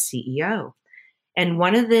seat as CEO? And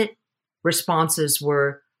one of the responses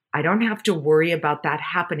were, I don't have to worry about that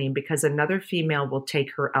happening because another female will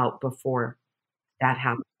take her out before that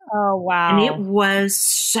happens. Oh, wow. And it was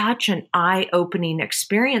such an eye-opening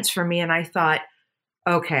experience for me. And I thought,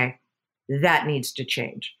 okay, that needs to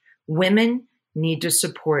change. Women need to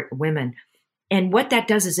support women. And what that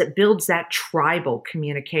does is it builds that tribal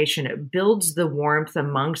communication. It builds the warmth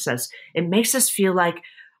amongst us. It makes us feel like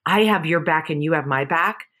I have your back and you have my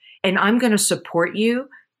back, and I'm going to support you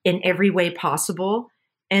in every way possible.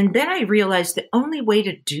 And then I realized the only way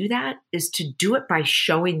to do that is to do it by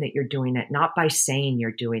showing that you're doing it, not by saying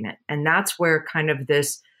you're doing it. And that's where kind of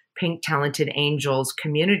this Pink Talented Angels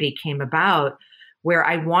community came about, where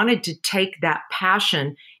I wanted to take that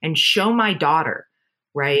passion and show my daughter,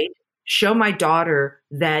 right? Show my daughter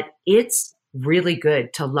that it's really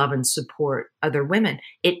good to love and support other women.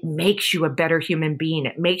 It makes you a better human being.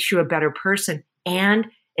 It makes you a better person, and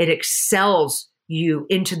it excels you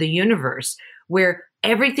into the universe where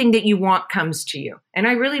everything that you want comes to you. And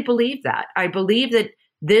I really believe that. I believe that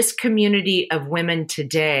this community of women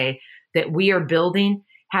today that we are building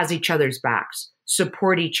has each other's backs,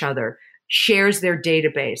 support each other, shares their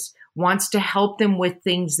database, wants to help them with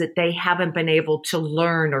things that they haven't been able to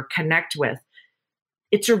learn or connect with.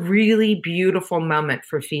 It's a really beautiful moment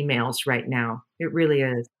for females right now. It really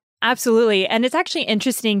is. Absolutely. And it's actually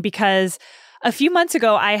interesting because a few months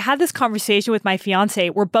ago, I had this conversation with my fiance.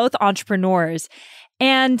 We're both entrepreneurs.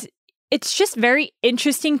 And it's just very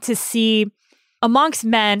interesting to see amongst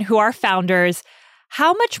men who are founders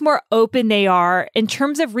how much more open they are in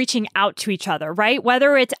terms of reaching out to each other, right?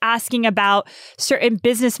 Whether it's asking about certain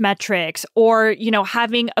business metrics or,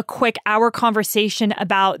 having a quick hour conversation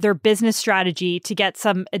about their business strategy to get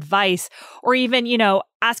some advice, or even,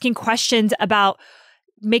 asking questions about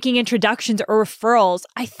making introductions or referrals.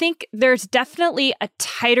 I think there's definitely a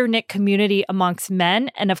tighter knit community amongst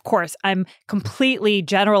men. And of course, I'm completely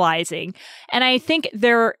generalizing. And I think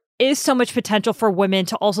there is so much potential for women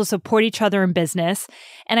to also support each other in business.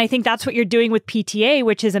 And I think that's what you're doing with PTA,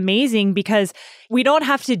 which is amazing because we don't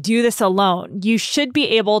have to do this alone. You should be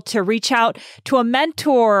able to reach out to a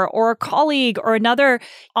mentor or a colleague or another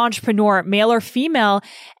entrepreneur, male or female,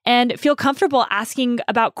 and feel comfortable asking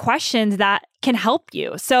about questions that can help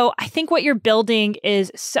you. So I think what you're building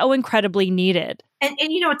is so incredibly needed. And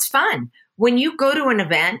it's fun. When you go to an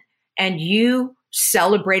event and you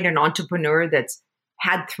celebrate an entrepreneur that's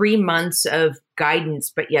had 3 months of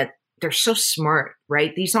guidance, but yet they're so smart,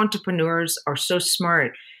 right? These entrepreneurs are so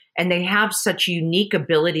smart and they have such unique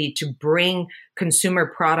ability to bring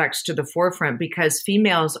consumer products to the forefront because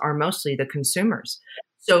females are mostly the consumers.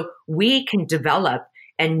 So we can develop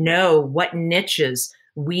and know what niches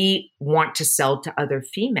we want to sell to other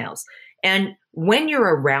females. And when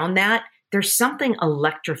you're around that, there's something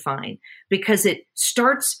electrifying because it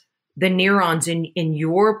starts the neurons in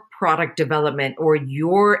your product development or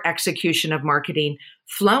your execution of marketing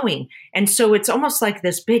flowing. And so it's almost like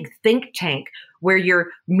this big think tank where you're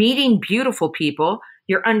meeting beautiful people,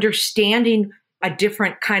 you're understanding a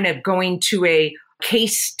different kind of going to a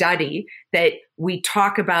case study that we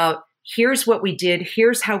talk about. Here's what we did.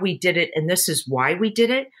 Here's how we did it. And this is why we did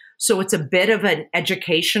it. So it's a bit of an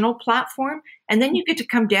educational platform. And then you get to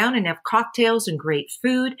come down and have cocktails and great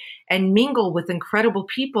food and mingle with incredible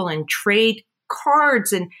people and trade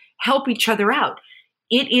cards and help each other out.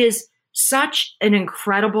 It is such an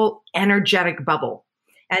incredible, energetic bubble.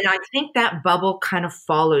 And I think that bubble kind of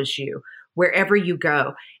follows you wherever you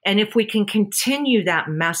go. And if we can continue that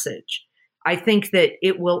message, I think that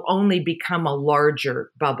it will only become a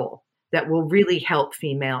larger bubble that will really help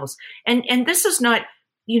females. And this is not,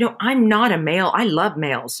 I'm not a male. I love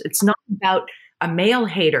males. It's not about a male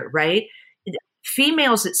hater, right?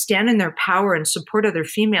 Females that stand in their power and support other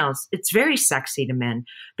females, it's very sexy to men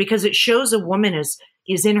because it shows a woman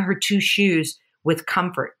is in her two shoes with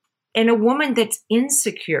comfort. And a woman that's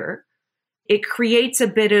insecure, it creates a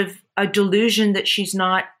bit of a delusion that she's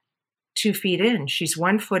not 2 feet in. She's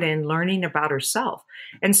 1 foot in, learning about herself.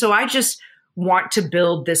 And so I just want to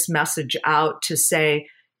build this message out to say,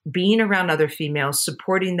 being around other females,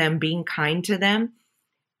 supporting them, being kind to them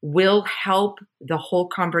will help the whole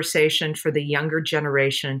conversation for the younger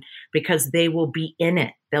generation because they will be in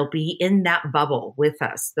it. They'll be in that bubble with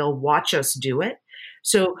us. They'll watch us do it.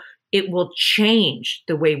 So it will change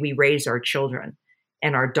the way we raise our children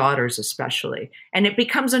and our daughters especially. And it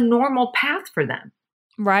becomes a normal path for them.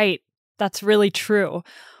 Right. That's really true.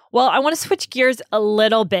 Well, I want to switch gears a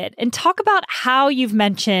little bit and talk about how you've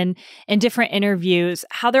mentioned in different interviews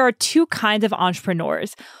how there are 2 kinds of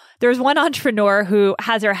entrepreneurs. There's one entrepreneur who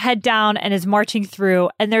has her head down and is marching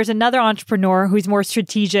through, and there's another entrepreneur who's more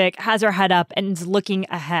strategic, has her head up, and is looking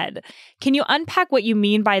ahead. Can you unpack what you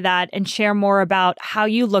mean by that and share more about how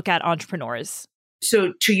you look at entrepreneurs?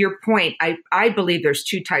 So to your point, I believe there's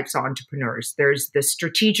 2 types of entrepreneurs. There's the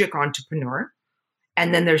strategic entrepreneur,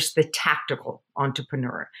 and then there's the tactical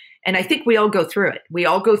entrepreneur. And I think we all go through it. We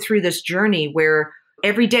all go through this journey where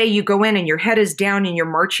every day you go in and your head is down and you're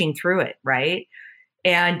marching through it, right?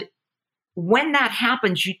 And when that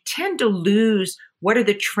happens, you tend to lose what are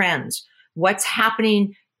the trends? What's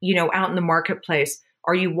happening, out in the marketplace?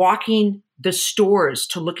 Are you walking the stores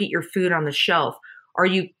to look at your food on the shelf? Are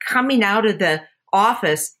you coming out of the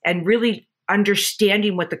office and really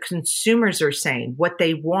understanding what the consumers are saying, what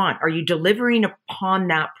they want? Are you delivering upon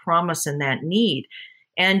that promise and that need?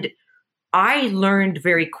 And I learned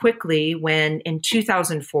very quickly when in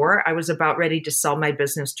 2004, I was about ready to sell my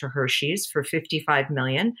business to Hershey's for $55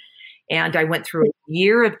 million. And I went through a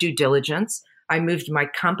year of due diligence. I moved my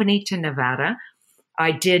company to Nevada.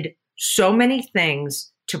 I did so many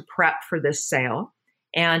things to prep for this sale.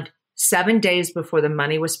 And 7 days before the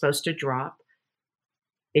money was supposed to drop,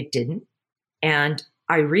 it didn't. And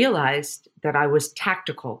I realized that I was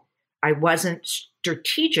tactical. I wasn't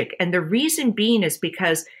strategic. And the reason being is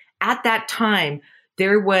because at that time,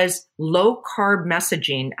 there was low carb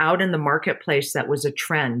messaging out in the marketplace that was a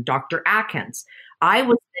trend. Dr. Atkins. I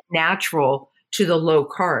was natural to the low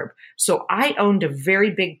carb. So I owned a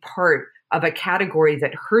very big part of a category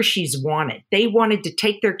that Hershey's wanted. They wanted to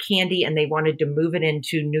take their candy and they wanted to move it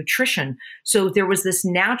into nutrition. So there was this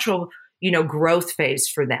natural, growth phase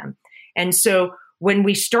for them. And so when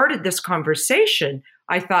we started this conversation,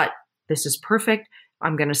 I thought, this is perfect.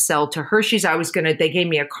 I'm going to sell to Hershey's. They gave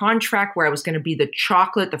me a contract where I was going to be the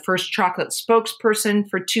first chocolate spokesperson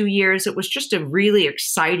for 2 years. It was just a really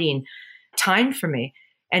exciting time for me.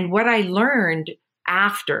 And what I learned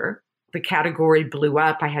after the category blew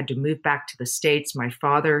up, I had to move back to the States. My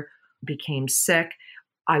father became sick.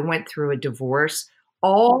 I went through a divorce.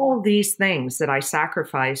 All these things that I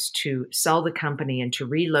sacrificed to sell the company and to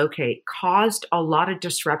relocate caused a lot of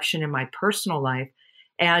disruption in my personal life.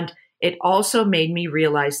 And it also made me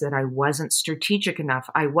realize that I wasn't strategic enough.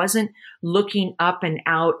 I wasn't looking up and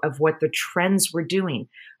out of what the trends were doing.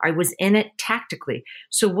 I was in it tactically.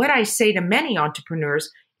 So what I say to many entrepreneurs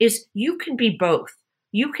is you can be both.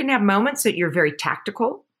 You can have moments that you're very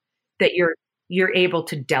tactical, that you're able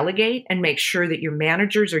to delegate and make sure that your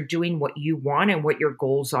managers are doing what you want and what your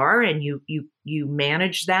goals are, and you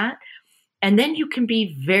manage that. And then you can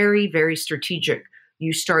be very, very strategic.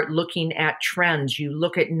 You start looking at trends, you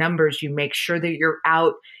look at numbers, you make sure that you're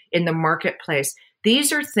out in the marketplace.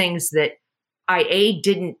 These are things that I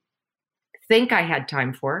didn't think I had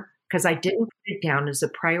time for because I didn't put it down as a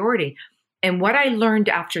priority. And what I learned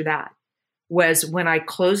after that was when I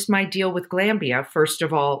closed my deal with Glanbia, first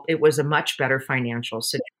of all, it was a much better financial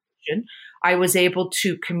situation. I was able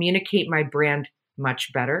to communicate my brand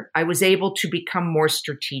much better. I was able to become more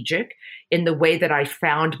strategic in the way that I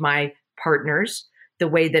found my partners, the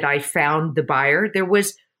way that I found the buyer. There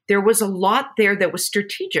was a lot there that was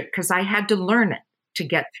strategic because I had to learn it to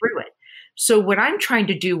get through it. So what I'm trying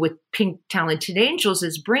to do with Pink Talented Angels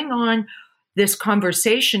is bring on this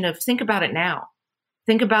conversation of think about it now.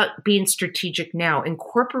 Think about being strategic now.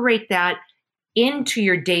 Incorporate that into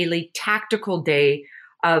your daily tactical day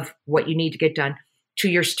of what you need to get done to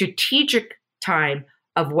your strategic time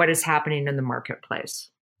of what is happening in the marketplace.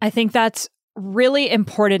 I think that's really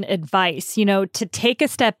important advice, to take a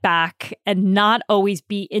step back and not always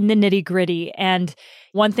be in the nitty gritty. And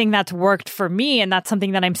one thing that's worked for me, and that's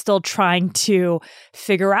something that I'm still trying to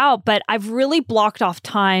figure out, but I've really blocked off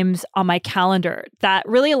times on my calendar that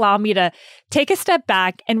really allow me to take a step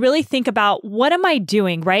back and really think about what am I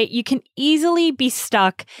doing, right? You can easily be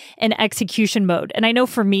stuck in execution mode. And I know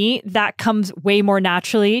for me, that comes way more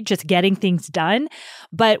naturally, just getting things done.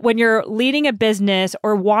 But when you're leading a business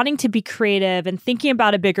or wanting to be creative and thinking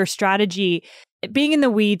about a bigger strategy, being in the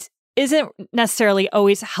weeds isn't necessarily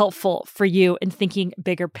always helpful for you in thinking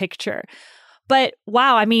bigger picture. But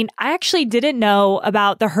wow, I actually didn't know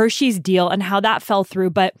about the Hershey's deal and how that fell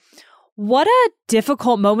through, but what a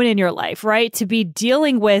difficult moment in your life, right? To be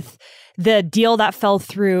dealing with the deal that fell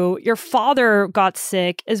through. Your father got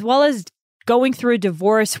sick, as well as going through a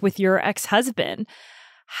divorce with your ex-husband.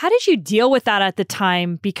 How did you deal with that at the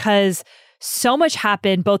time? Because so much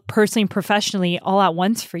happened, both personally and professionally, all at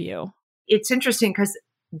once for you. It's interesting because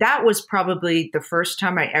that was probably the first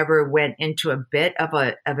time I ever went into a bit of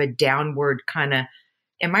a downward kind of,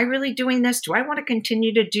 am I really doing this? Do I want to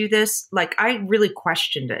continue to do this? Like, I really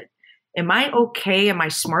questioned it. Am I okay? Am I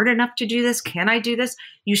smart enough to do this? Can I do this?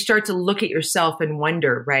 You start to look at yourself and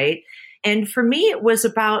wonder, right? And for me, it was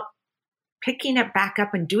about picking it back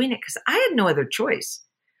up and doing it because I had no other choice.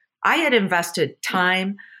 I had invested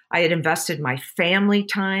time. I had invested my family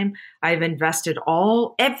time. I've invested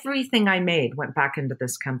everything I made went back into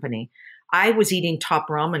this company. I was eating top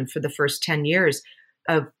ramen for the first 10 years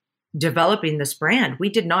of developing this brand. We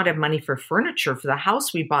did not have money for furniture for the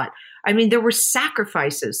house we bought. There were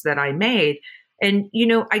sacrifices that I made. And,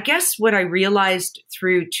 I guess what I realized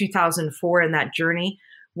through 2004 in that journey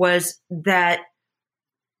was that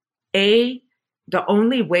the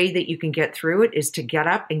only way that you can get through it is to get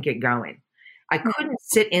up and get going. I couldn't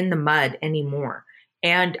sit in the mud anymore.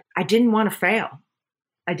 And I didn't want to fail.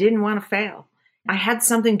 I had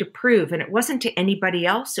something to prove, and it wasn't to anybody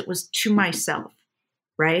else. It was to myself,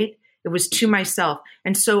 right? It was to myself.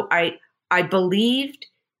 And so I believed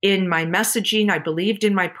in my messaging. I believed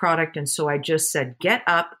in my product. And so I just said, get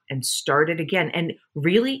up and start it again. And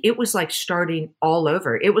really, it was like starting all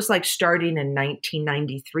over. It was like starting in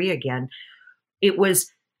 1993 again. It was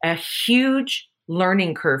a huge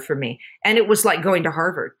learning curve for me. And it was like going to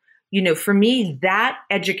Harvard. For me, that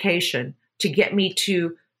education to get me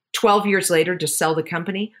to 12 years later to sell the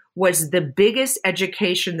company was the biggest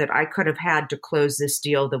education that I could have had to close this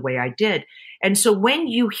deal the way I did. And so when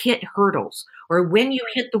you hit hurdles or when you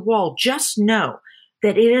hit the wall, just know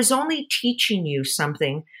that it is only teaching you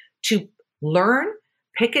something to learn,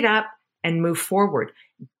 pick it up, and move forward.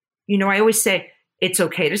 I always say it's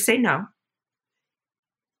okay to say no.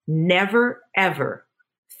 Never, ever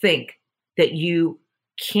think that you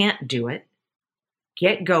can't do it.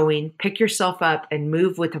 Get going, pick yourself up, and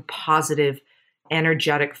move with a positive,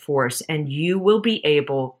 energetic force, and you will be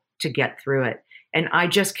able to get through it. And I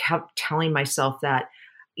just kept telling myself that.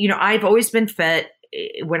 I've always been fit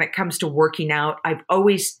when it comes to working out. I've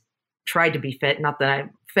always tried to be fit, not that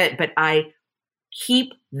I'm fit, but I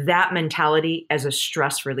keep that mentality as a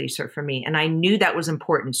stress releaser for me. And I knew that was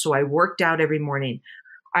important. So I worked out every morning.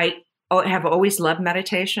 I have always loved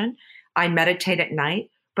meditation. I meditate at night,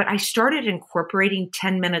 but I started incorporating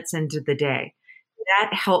 10 minutes into the day.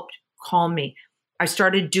 That helped calm me. I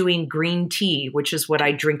started doing green tea, which is what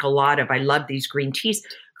I drink a lot of. I love these green teas.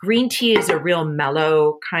 Green tea is a real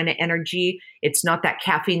mellow kind of energy. It's not that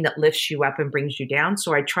caffeine that lifts you up and brings you down.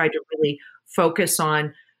 So I tried to really focus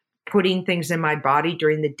on putting things in my body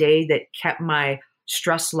during the day that kept my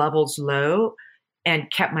stress levels low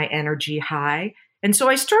and kept my energy high. And so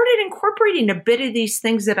I started incorporating a bit of these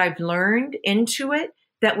things that I've learned into it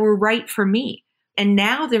that were right for me. And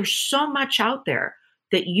now there's so much out there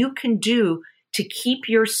that you can do to keep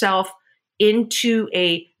yourself into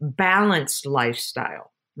a balanced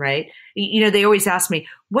lifestyle, right? You know, they always ask me,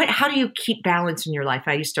 how do you keep balance in your life?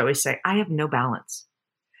 I used to always say, I have no balance.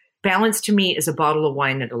 Balance to me is a bottle of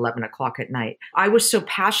wine at 11 o'clock at night. I was so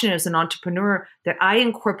passionate as an entrepreneur that I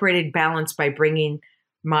incorporated balance by bringing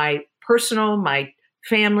my personal, my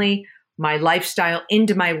family, my lifestyle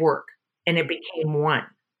into my work, and it became one,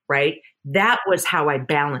 right? That was how I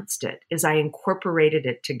balanced it, is I incorporated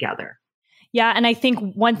it together. Yeah. And I think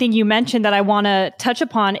one thing you mentioned that I want to touch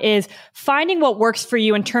upon is finding what works for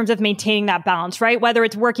you in terms of maintaining that balance, right? Whether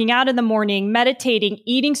it's working out in the morning, meditating,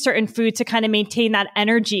 eating certain foods to kind of maintain that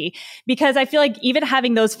energy. Because I feel like even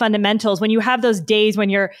having those fundamentals, when you have those days when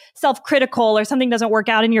you're self-critical or something doesn't work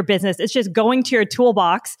out in your business, it's just going to your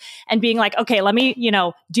toolbox and being like, okay, let me,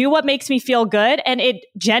 do what makes me feel good. And it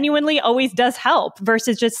genuinely always does help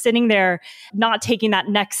versus just sitting there, not taking that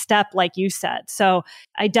next step, like you said. So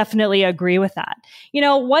I definitely agree with that.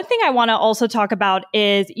 One thing I want to also talk about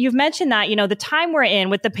is you've mentioned that, the time we're in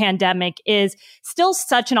with the pandemic is still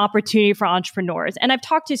such an opportunity for entrepreneurs. And I've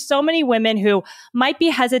talked to so many women who might be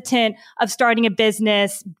hesitant of starting a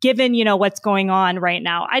business given, what's going on right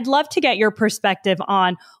now. I'd love to get your perspective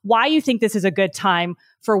on why you think this is a good time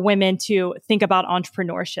for women to think about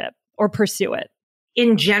entrepreneurship or pursue it.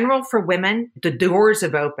 In general, for women, the doors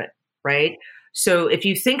have opened, right? So if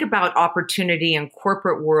you think about opportunity in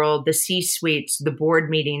corporate world, the C-suites, the board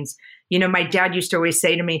meetings, my dad used to always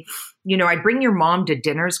say to me, I bring your mom to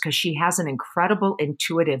dinners because she has an incredible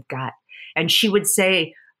intuitive gut. And she would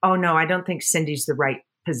say, oh no, I don't think Cindy's the right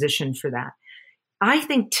position for that. I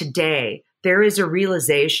think today there is a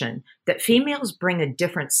realization that females bring a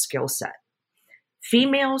different skill set.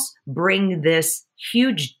 Females bring this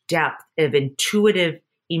huge depth of intuitive,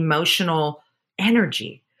 emotional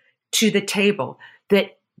energy to the table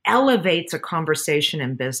that elevates a conversation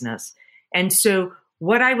in business. And so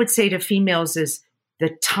what I would say to females is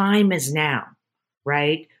the time is now,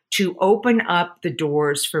 right? To open up the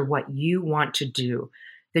doors for what you want to do.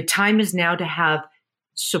 The time is now to have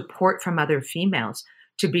support from other females,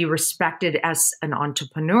 to be respected as an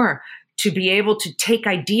entrepreneur, to be able to take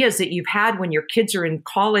ideas that you've had when your kids are in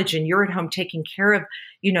college and you're at home taking care of,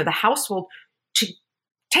 the household, to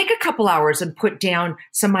take a couple hours and put down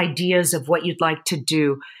some ideas of what you'd like to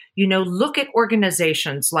do. Look at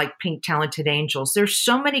organizations like Pink Talented Angels. There's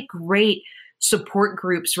so many great support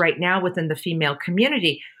groups right now within the female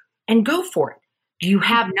community, and go for it. You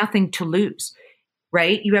have nothing to lose,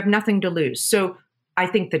 right? You have nothing to lose. So I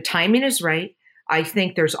think the timing is right. I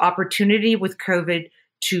think there's opportunity with COVID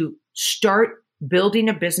to start building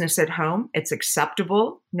a business at home. It's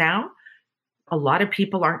acceptable now. A lot of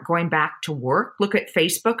people aren't going back to work. Look at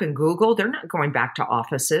Facebook and Google. They're not going back to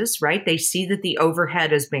offices, right? They see that the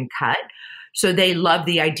overhead has been cut. So they love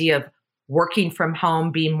the idea of working from home,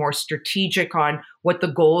 being more strategic on what the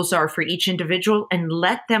goals are for each individual, and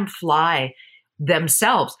let them fly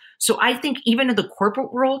themselves. So I think even in the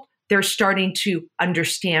corporate world, they're starting to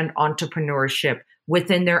understand entrepreneurship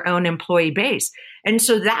within their own employee base. And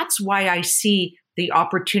so that's why I see the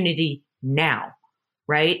opportunity now.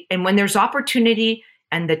 Right? And when there's opportunity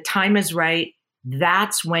and the time is right,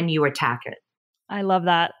 that's when you attack it. I love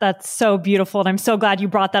that. That's so beautiful. And I'm so glad you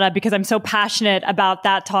brought that up because I'm so passionate about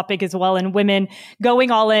that topic as well. And women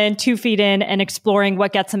going all in, 2 feet in, and exploring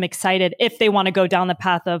what gets them excited if they want to go down the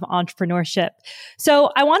path of entrepreneurship.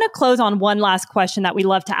 So I want to close on one last question that we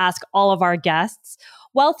love to ask all of our guests.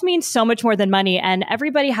 Wealth means so much more than money, and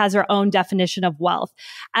everybody has their own definition of wealth.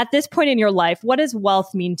 At this point in your life, what does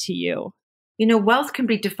wealth mean to you? Wealth can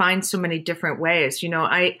be defined so many different ways.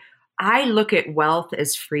 I look at wealth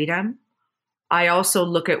as freedom. I also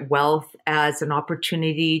look at wealth as an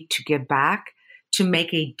opportunity to give back, to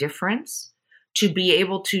make a difference, to be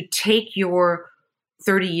able to take your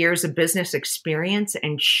 30 years of business experience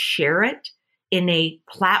and share it in a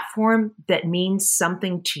platform that means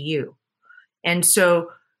something to you. And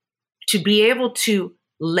so to be able to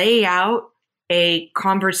lay out a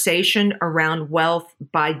conversation around wealth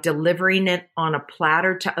by delivering it on a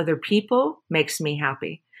platter to other people makes me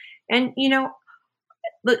happy. And,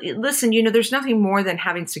 listen, there's nothing more than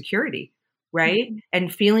having security, right? Mm-hmm.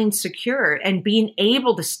 And feeling secure and being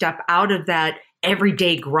able to step out of that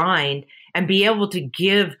everyday grind and be able to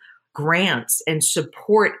give grants and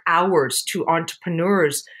support hours to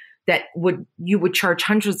entrepreneurs that you would charge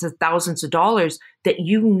hundreds of thousands of dollars that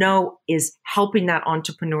is helping that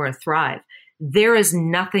entrepreneur thrive. There is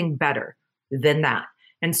nothing better than that.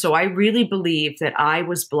 And so I really believe that I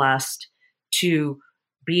was blessed to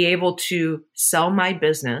be able to sell my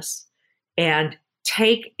business and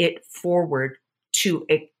take it forward to,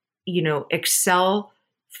 excel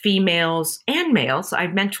females and males. I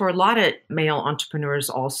mentor a lot of male entrepreneurs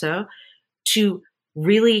also to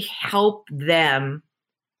really help them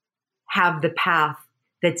have the path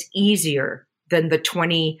that's easier than the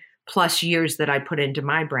 20 plus years that I put into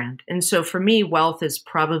my brand. And so for me, wealth is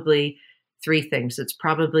probably three things. It's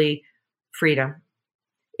probably freedom.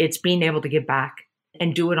 It's being able to give back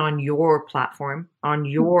and do it on your platform, on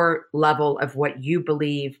your level of what you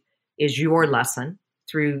believe is your lesson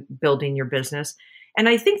through building your business. And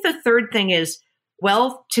I think the third thing is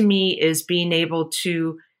wealth to me is being able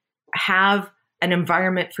to have an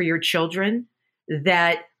environment for your children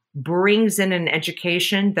that brings in an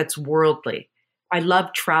education that's worldly. I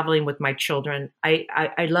love traveling with my children. I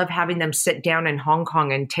love having them sit down in Hong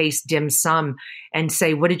Kong and taste dim sum and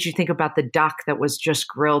say, what did you think about the duck that was just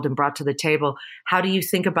grilled and brought to the table? How do you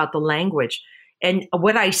think about the language? And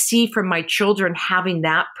what I see from my children having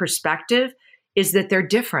that perspective is that they're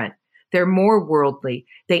different. They're more worldly.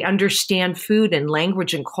 They understand food and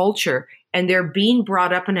language and culture, and they're being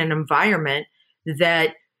brought up in an environment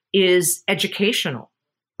that is educational,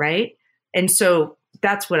 right? And so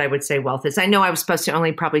that's what I would say wealth is. I know I was supposed to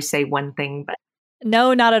only probably say one thing, but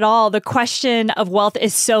no, not at all. The question of wealth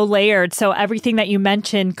is so layered. So everything that you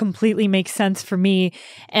mentioned completely makes sense for me.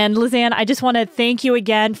 And Lizanne, I just want to thank you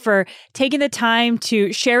again for taking the time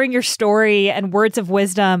to sharing your story and words of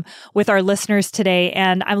wisdom with our listeners today.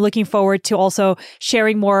 And I'm looking forward to also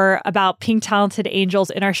sharing more about Pink Talented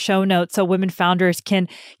Angels in our show notes so women founders can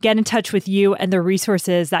get in touch with you and the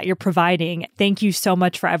resources that you're providing. Thank you so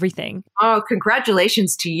much for everything. Oh,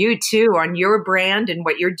 congratulations to you too on your brand and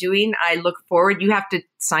what you're doing. I look forward. You have to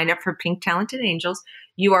sign up for Pink Talented Angels.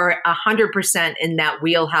 You are 100% in that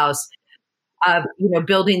wheelhouse of,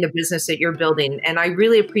 building the business that you're building. And I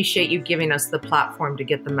really appreciate you giving us the platform to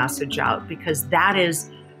get the message out, because that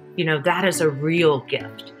is a real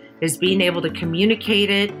gift, is being able to communicate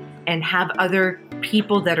it and have other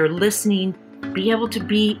people that are listening be able to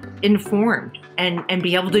be informed and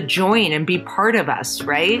be able to join and be part of us,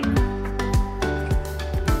 right?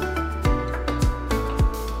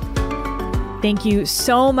 Thank you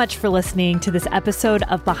so much for listening to this episode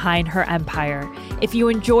of Behind Her Empire. If you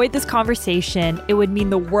enjoyed this conversation, it would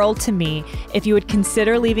mean the world to me if you would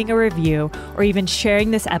consider leaving a review or even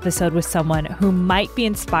sharing this episode with someone who might be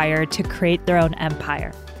inspired to create their own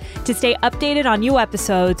empire. To stay updated on new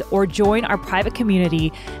episodes or join our private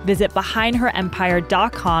community, visit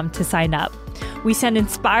BehindHerEmpire.com to sign up. We send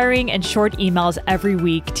inspiring and short emails every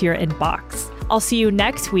week to your inbox. I'll see you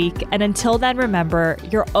next week, and until then, remember,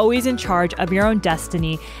 you're always in charge of your own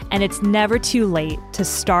destiny, and it's never too late to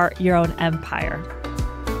start your own empire.